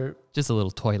 So Just a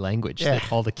little toy language Yeah.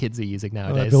 that all the kids are using I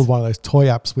nowadays. build one of those toy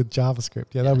apps with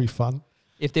JavaScript. Yeah, that'd be fun.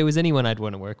 If there was anyone I'd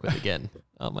want to work with again,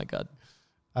 oh my God.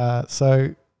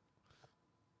 So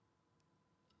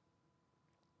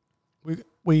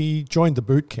we joined the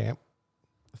boot camp.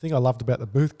 The thing I loved about the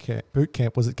boot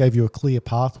camp was it gave you a clear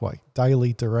pathway,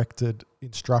 daily directed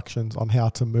instructions on how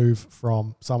to move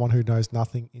from someone who knows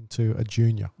nothing into a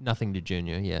junior. Nothing to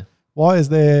junior, yeah. Why is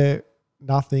there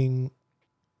nothing?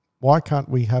 Why can't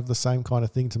we have the same kind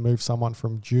of thing to move someone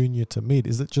from junior to mid?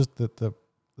 Is it just that the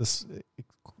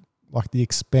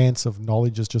expanse of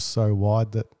knowledge is just so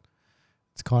wide that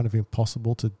it's kind of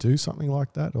impossible to do something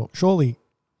like that? Or surely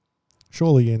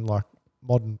in like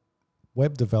modern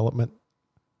web development,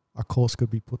 a course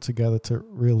could be put together to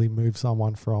really move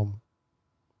someone from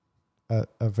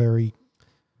a very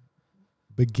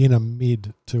beginner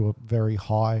mid to a very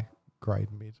high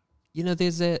grade mid. You know,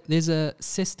 there's a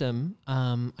system,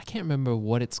 I can't remember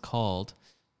what it's called.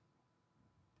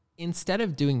 Instead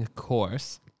of doing a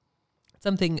course,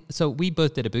 so we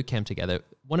both did a boot camp together.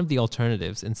 One of the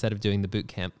alternatives, instead of doing the boot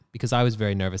camp, because I was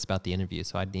very nervous about the interview,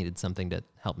 so I needed something to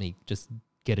help me just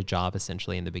get a job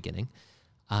essentially in the beginning.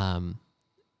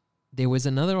 There was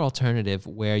another alternative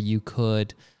where you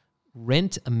could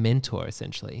rent a mentor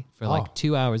essentially for like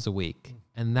 2 hours a week.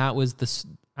 And that was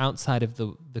outside of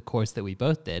the course that we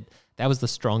both did, that was the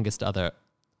strongest other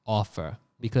offer,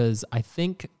 because I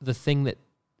think the thing that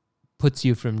puts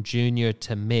you from junior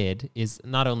to mid is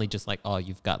not only just like, oh,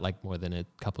 you've got like more than a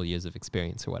couple years of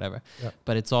experience or whatever,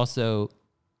 but it's also,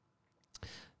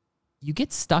 you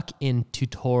get stuck in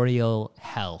tutorial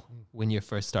hell when you're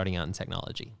first starting out in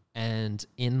technology. And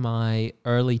in my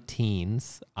early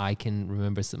teens, I can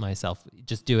remember myself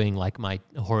just doing like my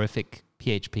horrific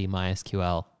PHP,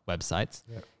 MySQL websites,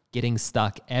 getting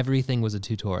stuck. Everything was a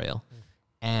tutorial.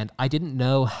 And I didn't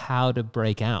know how to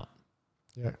break out.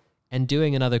 Yeah. And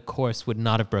doing another course would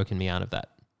not have broken me out of that.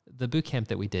 The boot camp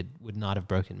that we did would not have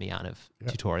broken me out of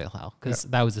tutorial hell, because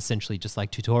that was essentially just like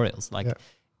tutorials. Like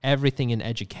everything in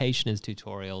education is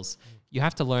tutorials. You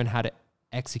have to learn how to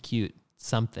execute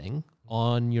something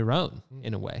on your own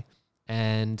in a way.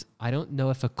 And I don't know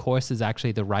if a course is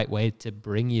actually the right way to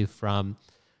bring you from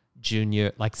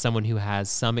junior, like someone who has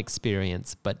some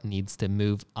experience but needs to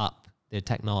move up their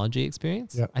technology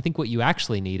experience. I think what you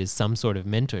actually need is some sort of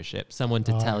mentorship, someone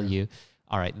to tell you,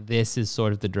 all right, this is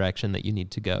sort of the direction that you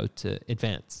need to go to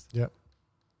advance.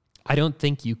 I don't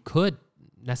think you could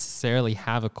necessarily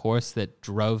have a course that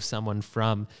drove someone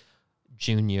from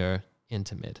junior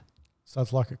into mid. So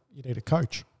it's like you need a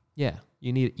coach. Yeah,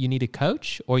 you need a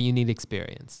coach or you need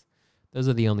experience. Those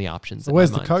are the only options. So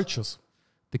where's the coaches?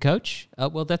 The coach?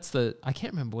 Well, I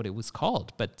can't remember what it was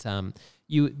called, but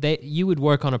you would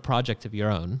work on a project of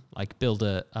your own, like build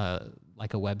a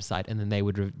website, and then they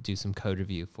would do some code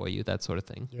review for you, that sort of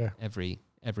thing.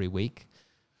 Every week.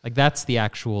 Like that's the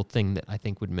actual thing that I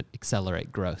think would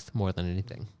accelerate growth more than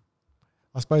anything.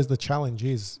 I suppose the challenge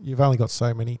is you've only got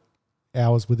so many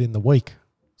hours within the week.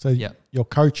 So your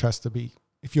coach has to be,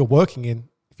 if you're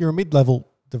a mid-level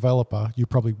developer, you're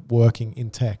probably working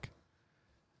in tech.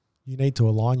 You need to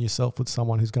align yourself with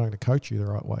someone who's going to coach you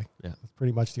the right way. Yeah. That's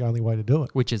pretty much the only way to do it.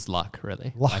 Which is luck,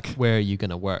 really. Luck. Like, where are you going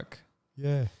to work?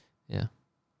 Yeah. Yeah.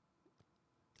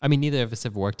 I mean, neither of us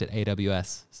have worked at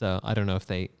AWS, so I don't know if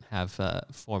they have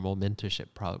formal mentorship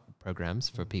programs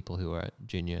for people who are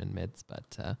junior and mids,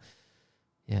 but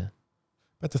yeah.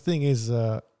 But the thing is,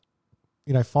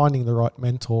 finding the right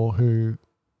mentor who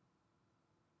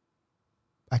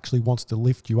actually wants to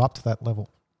lift you up to that level.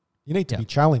 You need to be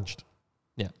challenged.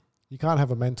 Yeah. You can't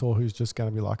have a mentor who's just going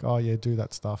to be like, oh yeah, do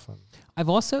that stuff.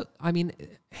 And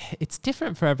it's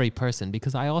different for every person,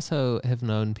 because I also have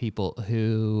known people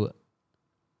who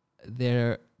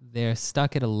they're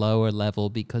stuck at a lower level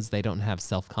because they don't have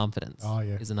self-confidence.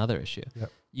 Is another issue.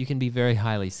 Yep. You can be very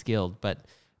highly skilled, but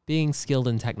being skilled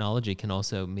in technology can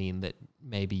also mean that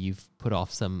maybe you've put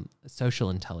off some social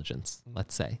intelligence,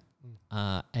 let's say,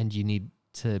 and you need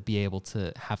to be able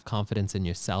to have confidence in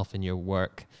yourself and your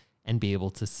work and be able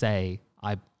to say,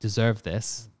 I deserve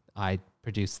this, I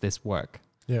produce this work.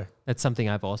 Yeah. That's something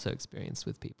I've also experienced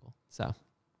with people. So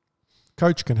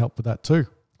coach can help with that too.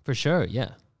 For sure, yeah.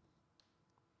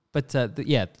 But so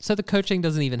the coaching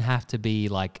doesn't even have to be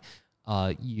like,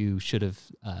 you should have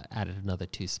added another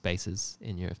 2 spaces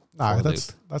in your No, for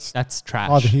that's trash.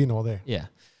 neither here nor there. Yeah,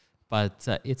 but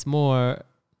it's more,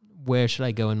 where should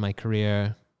I go in my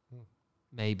career?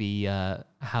 Maybe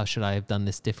how should I have done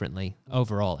this differently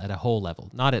overall at a whole level,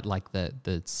 not at like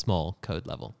the small code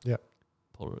level. Yeah,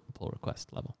 pull request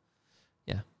level.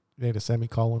 You need a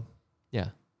semicolon. Yeah,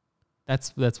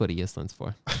 that's what a ESLint's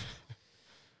for.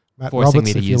 Matt Forcing Roberts,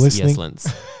 me to if you're use listening,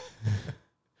 ESLints.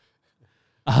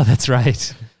 Oh, that's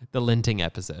right. The linting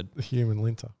episode. the human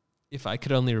linter. If I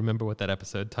could only remember what that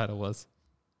episode title was.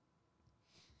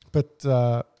 But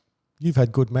you've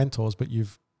had good mentors, but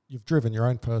you've driven your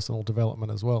own personal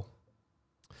development as well.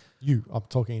 I'm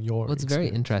talking in your Well, it's very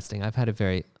experience. interesting. I've had a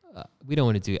very, we don't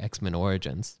want to do X-Men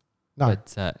Origins. No,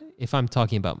 But if I'm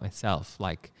talking about myself,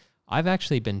 like I've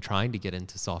actually been trying to get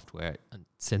into software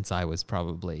since I was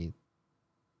probably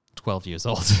 12 years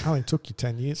old. it only took you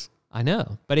 10 years. I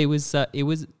know, but it was,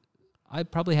 I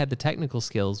probably had the technical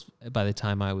skills by the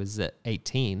time I was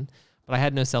 18, but I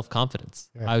had no self-confidence.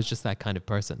 Yeah. I was just that kind of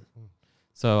person.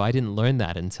 So I didn't learn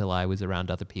that until I was around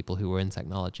other people who were in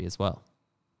technology as well.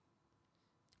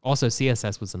 Also,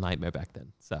 CSS was a nightmare back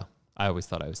then. So I always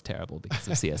thought I was terrible because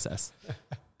of CSS.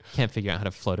 Can't figure out how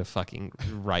to float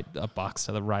a box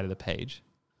to the right of the page.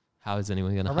 How is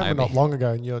anyone going I to hire remember me? not long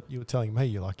ago, and you were telling me,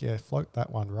 you're like, yeah, float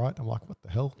that one right. I'm like, what the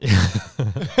hell?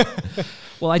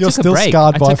 Well, I You're took a still break.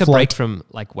 scarred I by took a break float. from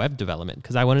like web development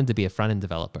because I wanted to be a front-end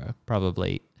developer.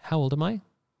 Probably, how old am I?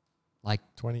 Like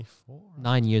 24?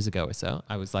 9 years ago or so.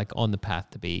 I was like on the path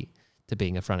to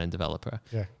being a front-end developer.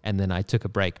 Yeah. And then I took a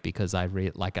break because I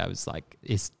was like,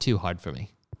 it's too hard for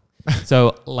me.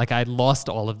 So like I lost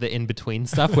all of the in-between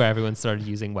stuff where everyone started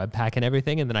using Webpack and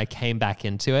everything. And then I came back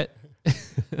into it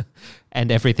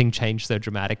and everything changed so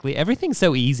dramatically. Everything's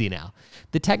so easy now.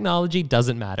 The technology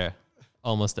doesn't matter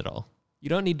almost at all. You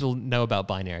don't need to know about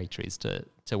binary trees to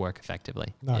work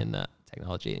effectively in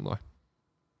technology anymore.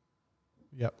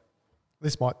 Yep.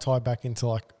 This might tie back into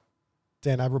like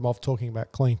Dan Abramov talking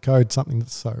about clean code, something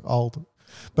that's so old.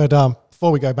 But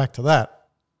before we go back to that,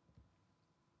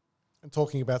 and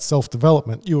talking about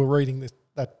self-development, you were reading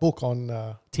that book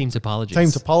on Team topologies. team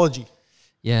topology.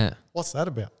 Yeah. What's that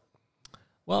about?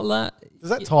 Well,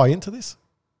 Does that tie into this?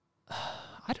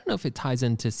 I don't know if it ties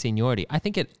into seniority. I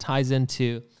think it ties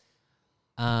into...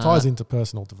 Ties into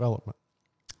personal development.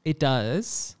 It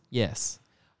does, yes.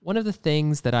 One of the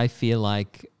things that I feel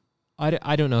like,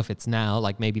 I don't know if it's now,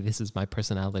 like maybe this is my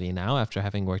personality now after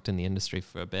having worked in the industry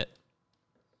for a bit.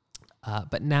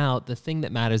 But now the thing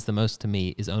that matters the most to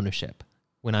me is ownership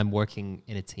when I'm working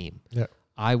in a team. Yeah.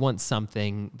 I want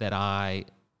something that I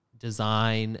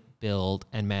design, build,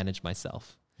 and manage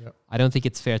myself. Yep. I don't think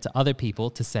it's fair to other people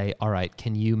to say, all right,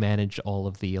 can you manage all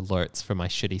of the alerts for my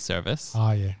shitty service?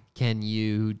 Ah, yeah. Can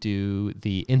you do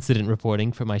the incident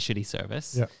reporting for my shitty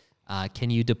service? Yeah. Can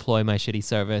you deploy my shitty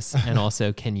service? And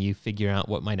also, can you figure out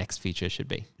what my next feature should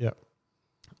be? Yeah.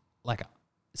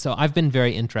 So I've been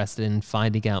very interested in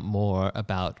finding out more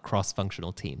about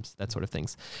cross-functional teams, that sort of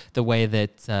things. The way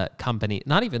that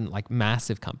not even like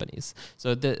massive companies.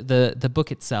 So the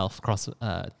book itself,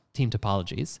 Team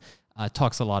Topologies,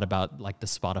 talks a lot about like the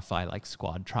Spotify like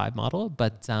squad tribe model,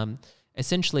 but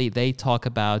essentially they talk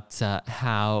about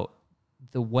how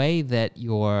the way that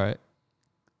your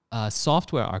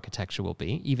software architecture will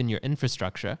be, even your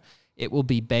infrastructure, it will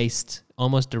be based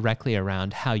almost directly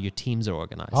around how your teams are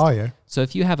organized. Oh, yeah. So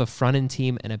if you have a front-end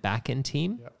team and a back-end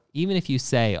team, Yep. even if you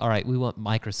say, all right, we want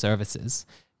microservices,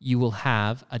 you will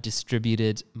have a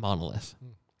distributed monolith,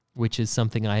 which is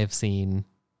something I have seen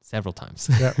several times,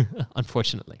 Yep.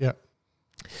 unfortunately.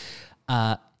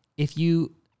 Yeah.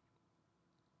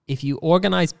 If you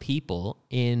organize people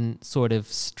in sort of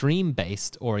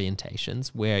stream-based orientations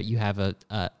where you have a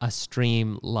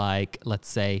stream like, let's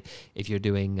say, if you're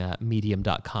doing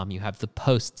medium.com, you have the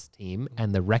posts team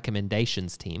and the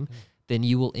recommendations team, then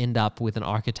you will end up with an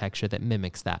architecture that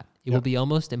mimics that. It will be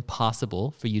almost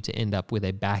impossible for you to end up with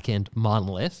a back-end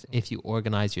monolith if you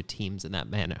organize your teams in that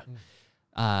manner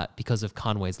because of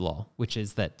Conway's law, which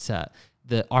is that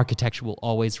the architecture will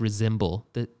always resemble,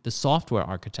 the software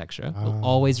architecture will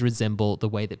always resemble the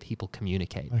way that people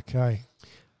communicate. Okay.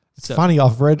 It's So- funny.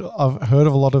 I've heard of a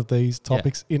lot of these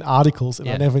topics in articles, and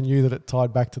I Yeah. never knew that it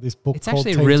tied back to this book It's called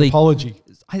actually Team really Topology.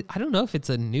 I don't know if it's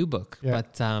a new book, Yeah.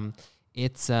 but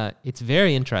it's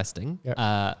very interesting,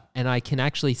 Yeah. and I can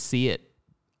actually see it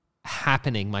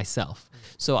happening myself.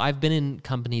 So I've been in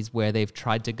companies where they've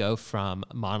tried to go from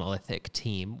monolithic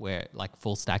team, where like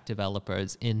full stack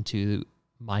developers, into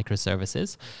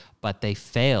microservices, but they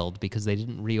failed because they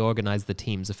didn't reorganize the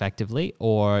teams effectively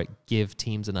or give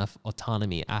teams enough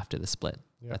autonomy after the split.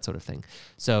 that sort of thing.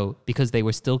 So because they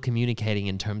were still communicating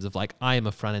in terms of like, I am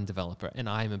a front-end developer and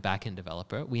I am a back-end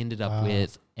developer, we ended up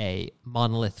with a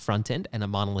monolith front-end and a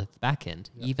monolith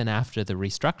back-end, even after the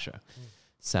restructure.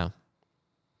 So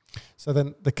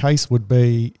then the case would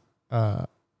be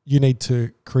you need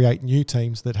to create new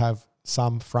teams that have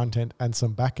some front-end and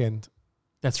some back-end.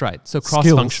 that's right. So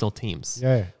cross-functional teams,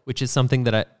 which is something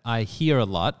that I hear a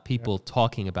lot, people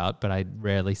talking about, but I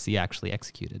rarely see actually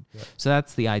executed. So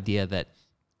that's the idea that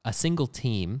a single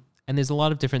team, and there's a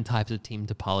lot of different types of team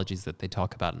topologies that they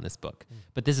talk about in this book,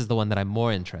 but this is the one that I'm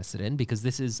more interested in because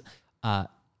this is, I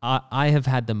have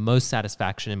had the most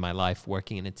satisfaction in my life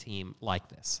working in a team like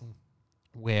this,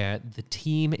 where the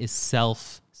team is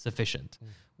self-sufficient,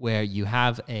 where you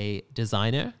have a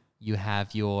designer, you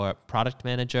have your product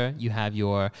manager, you have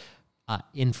your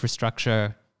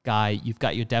infrastructure guy, you've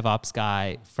got your DevOps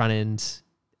guy, front end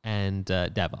and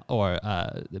dev or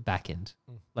the back end,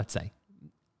 let's say.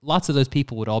 Lots of those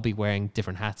people would all be wearing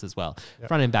different hats as well.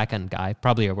 Front end, back end guy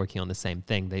probably are working on the same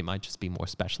thing. They might just be more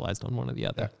specialized on one or the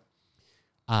other.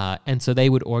 And so they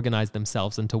would organize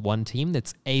themselves into one team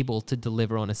that's able to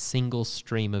deliver on a single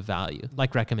stream of value,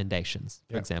 like recommendations,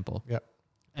 for example.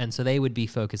 And so they would be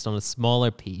focused on a smaller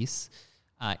piece,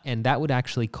 and that would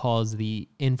actually cause the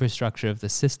infrastructure of the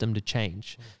system to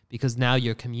change because now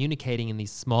you're communicating in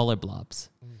these smaller blobs.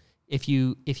 If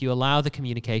you allow the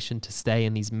communication to stay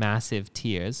in these massive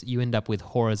tiers, you end up with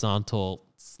horizontal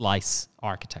slice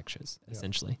architectures,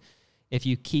 essentially. If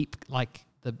you keep like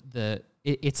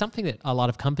it's something that a lot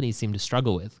of companies seem to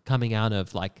struggle with coming out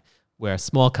of like we're a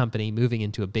small company moving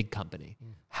into a big company.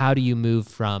 How do you move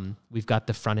from we've got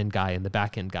the front end guy and the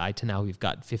back end guy to now we've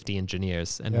got 50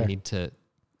 engineers and we need to,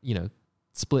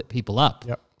 split people up.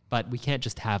 But we can't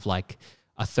just have like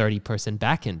a 30-person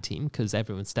back end team because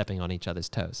everyone's stepping on each other's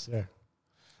toes.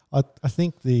 I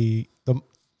think the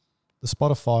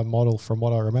Spotify model, from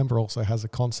what I remember, also has a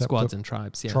concept squads of and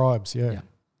tribes. Tribes,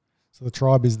 So the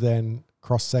tribe is then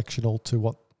cross-sectional to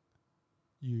what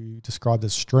you described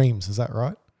as streams. Is that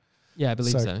right? Yeah, I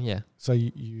believe so. Yeah. So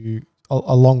you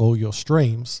along all your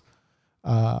streams,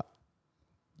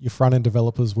 your front-end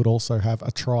developers would also have a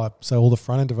tribe. So all the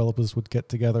front-end developers would get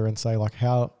together and say, like,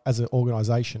 how, as an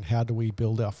organization, how do we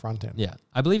build our front-end? Yeah.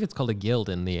 I believe it's called a guild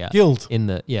in the... guild.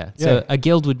 So a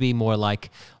guild would be more like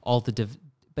all the...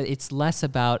 but it's less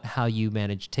about how you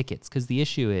manage tickets because the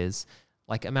issue is,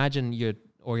 like, imagine you're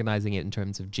organizing it in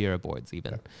terms of Jira boards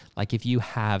even. Like, if you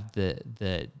have the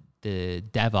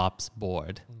DevOps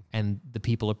board and the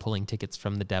people are pulling tickets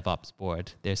from the DevOps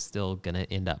board, they're still going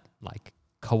to end up, like,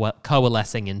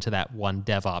 coalescing into that one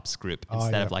DevOps group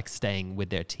instead of like staying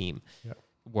with their team,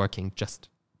 working just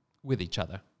with each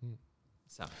other.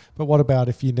 So, but what about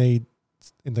if you need,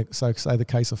 say the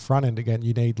case of front end again,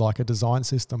 you need like a design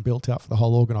system built out for the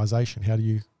whole organization. How do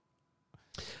you?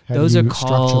 Those are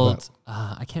called.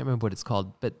 I can't remember what it's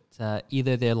called, but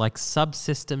either they're like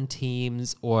subsystem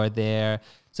teams or they're.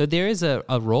 So there is a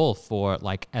role for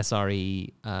like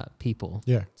SRE people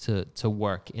to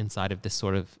work inside of this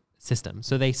sort of system.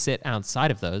 So they sit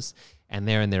outside of those and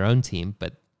they're in their own team,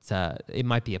 but it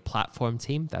might be a platform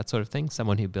team, that sort of thing.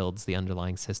 Someone who builds the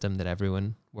underlying system that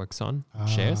everyone works on,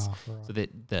 shares, so that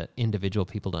the individual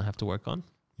people don't have to work on.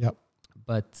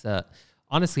 But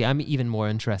honestly, I'm even more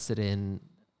interested in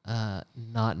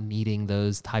not needing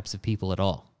those types of people at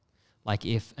all. Like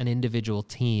if an individual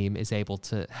team is able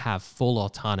to have full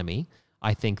autonomy,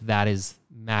 I think that is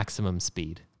maximum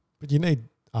speed. But you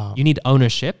need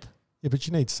ownership. Yeah, but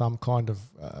you need some kind of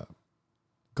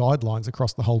guidelines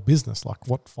across the whole business. Like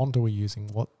what font are we using?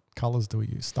 What colors do we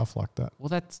use? Stuff like that. Well,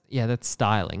 that's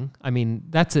styling. I mean,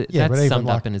 that's summed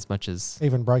up in as much as...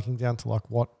 Even breaking down to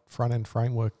like what front-end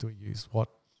framework do we use?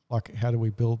 How do we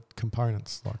build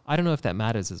components? Like I don't know if that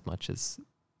matters as much as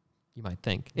you might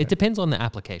think. It depends on the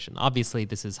application. Obviously,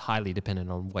 this is highly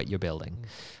dependent on what you're building.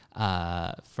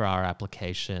 For our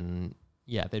application,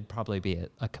 there'd probably be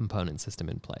a component system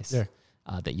in place.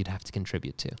 That you'd have to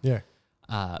contribute to.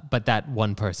 But that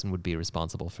one person would be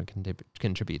responsible for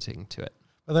contributing to it.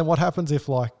 But then what happens if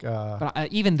like... but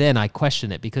even then I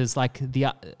question it because like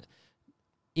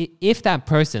if that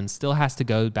person still has to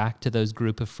go back to those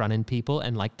group of front-end people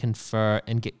and like confer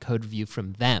and get code review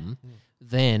from them,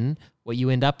 then what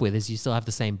you end up with is you still have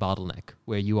the same bottleneck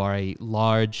where you are a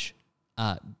large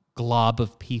glob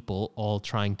of people all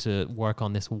trying to work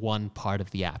on this one part of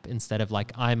the app instead of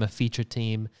like I'm a feature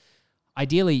team.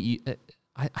 Ideally,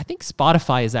 I think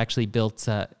Spotify is actually built,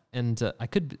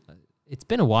 it's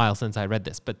been a while since I read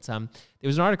this, but there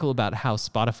was an article about how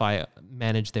Spotify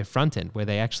managed their front end, where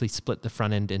they actually split the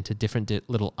front end into different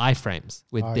little iframes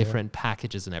with different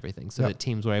packages and everything, so that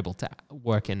teams were able to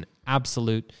work in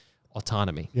absolute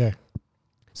autonomy. Yeah.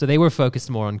 So they were focused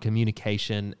more on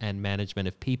communication and management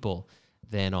of people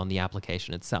than on the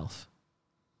application itself.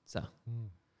 So,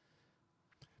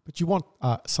 but you want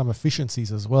some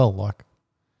efficiencies as well. Like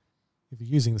if you're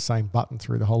using the same button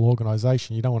through the whole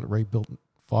organization, you don't want it rebuilt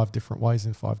 5 different ways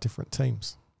in 5 different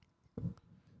teams.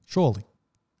 Surely.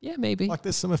 Yeah, maybe. Like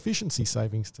there's some efficiency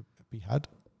savings to be had.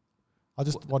 I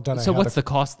just don't know. So what's the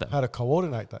cost though? How to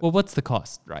coordinate that? Well, what's the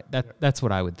cost, right? That's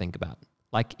what I would think about.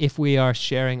 Like if we are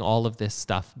sharing all of this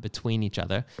stuff between each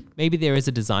other, maybe there is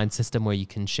a design system where you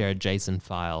can share a JSON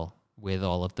file with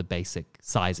all of the basic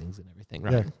sizings and everything,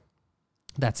 right? Yeah.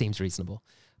 That seems reasonable.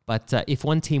 But if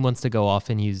one team wants to go off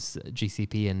and use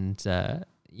GCP and,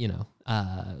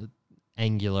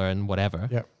 Angular and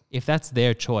whatever, if that's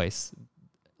their choice,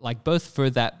 like both for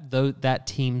that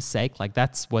team's sake, like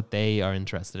that's what they are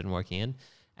interested in working in,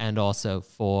 and also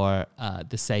for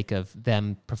the sake of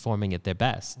them performing at their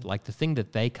best. Like the thing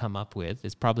that they come up with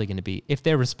is probably going to be, if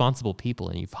they're responsible people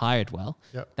and you've hired well,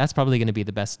 that's probably going to be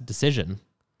the best decision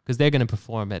because they're going to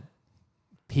perform at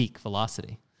peak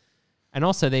velocity. And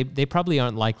also they probably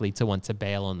aren't likely to want to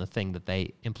bail on the thing that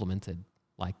they implemented,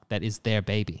 like that is their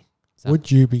baby. So.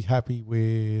 Would you be happy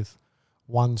with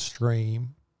one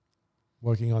stream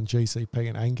working on GCP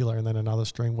and Angular and then another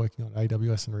stream working on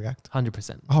AWS and React?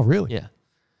 100%. Oh, really? Yeah.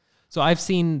 So I've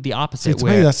seen the opposite. See,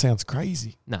 to me, that sounds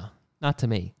crazy. No, not to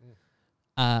me.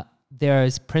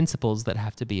 There's principles that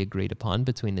have to be agreed upon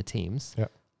between the teams. Yeah.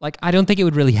 Like, I don't think it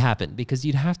would really happen because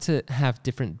you'd have to have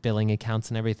different billing accounts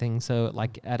and everything. So,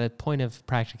 like, at a point of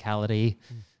practicality,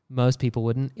 most people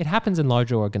wouldn't. It happens in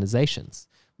larger organizations.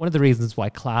 One of the reasons why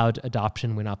cloud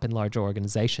adoption went up in larger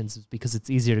organizations is because it's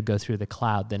easier to go through the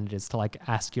cloud than it is to like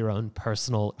ask your own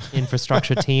personal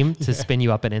infrastructure team to spin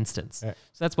you up an instance. Yeah.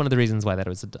 So that's one of the reasons why that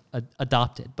was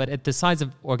adopted. But at the size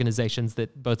of organizations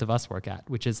that both of us work at,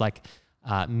 which is like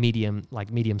medium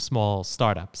small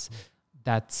startups,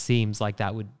 that seems like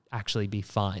that would actually be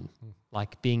fine.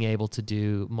 Like being able to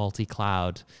do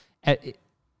multi-cloud.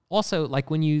 Also, like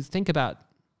when you think about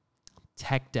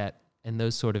tech debt and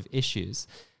those sort of issues,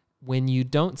 when you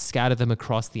don't scatter them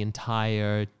across the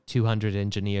entire 200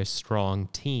 engineer strong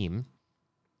team,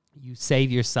 you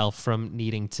save yourself from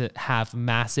needing to have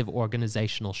massive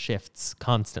organizational shifts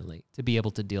constantly to be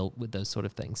able to deal with those sort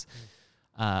of things.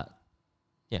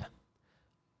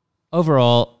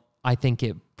 Overall, I think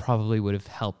it probably would have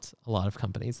helped a lot of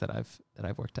companies that I've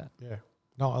worked at. Yeah.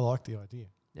 No, I like the idea.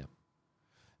 Yeah.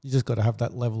 You just got to have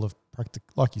that level of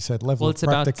like you said, level of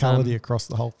practicality across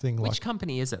the whole thing. Which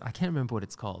company is it? I can't remember what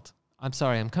it's called. I'm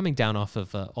sorry, I'm coming down off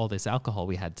of all this alcohol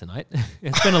we had tonight.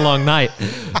 It's been a long night,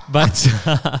 but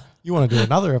you want to do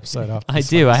another episode after? I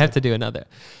do. I have to do another.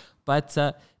 But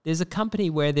there's a company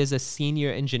where there's a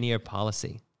senior engineer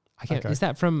policy. I can't. Okay. Is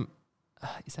that from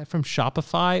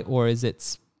Shopify or is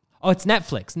it? Oh, it's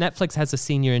Netflix. Netflix has a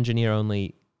senior engineer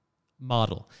only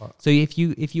model. Oh. So if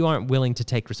you aren't willing to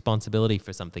take responsibility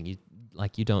for something, you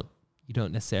don't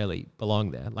necessarily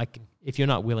belong there. Like if you're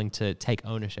not willing to take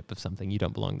ownership of something, you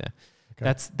don't belong there.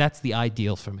 Okay. That's the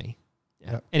ideal for me.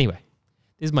 Yeah. Yep. Anyway,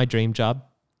 this is my dream job.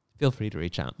 Feel free to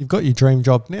reach out. You've got your dream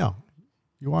job now.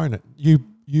 You own it.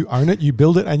 You own it, you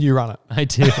build it, and you run it. I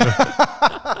do.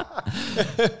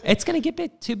 It's going to get a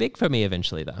bit too big for me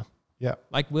eventually, though. Yeah.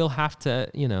 Like we'll have to,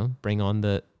 bring on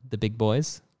the big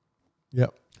boys.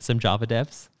 Yep. Some Java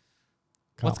devs.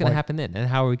 What's going to happen then? And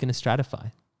how are we going to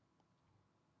stratify?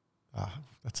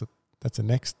 That's a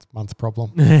next month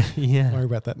problem. Yeah. Don't worry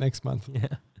about that next month. Yeah.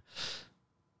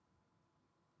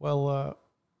 Well,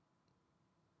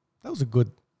 that was a good.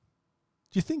 Do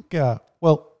you think?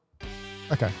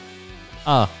 Okay.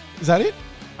 Is that it?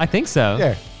 I think so.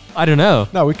 Yeah. I don't know.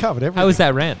 No, we covered everything. How was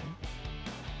that rant?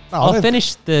 No, I'll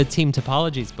finish the Team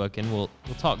Topologies book and we'll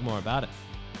talk more about it.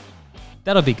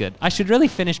 That'll be good. I should really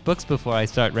finish books before I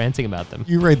start ranting about them.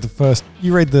 You read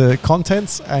the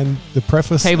contents and the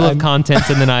preface. Table of contents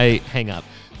and then I hang up.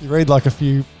 You read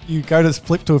you go to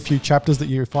flip to a few chapters that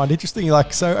you find interesting. You're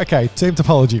like, so, okay, Team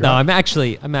Topology, right? No, I'm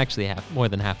actually more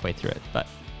than halfway through it, but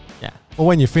yeah. Well,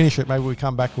 when you finish it, maybe we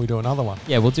come back and we do another one.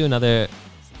 Yeah, we'll do another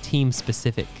team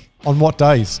specific. On what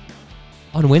days?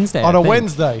 On Wednesday. On a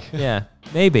Wednesday. Yeah,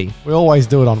 maybe. We always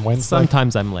do it on Wednesday.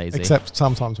 Sometimes I'm lazy. Except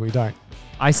sometimes we don't.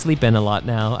 I sleep in a lot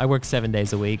now. I work 7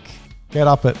 days a week. Get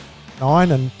up at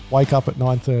 9 and wake up at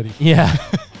 9:30. Yeah.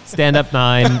 Stand up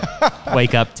 9,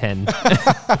 wake up 10.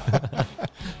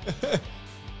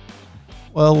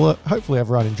 Well, hopefully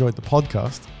everyone enjoyed the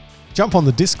podcast. Jump on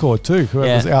the Discord too,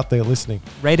 whoever's out there listening.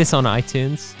 Rate us on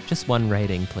iTunes. Just one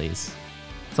rating, please.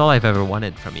 That's all I've ever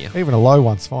wanted from you. Even a low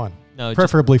one's fine. No,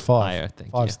 preferably just 5. higher,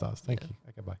 thank 5 you. stars. Thank you.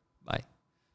 Okay, bye.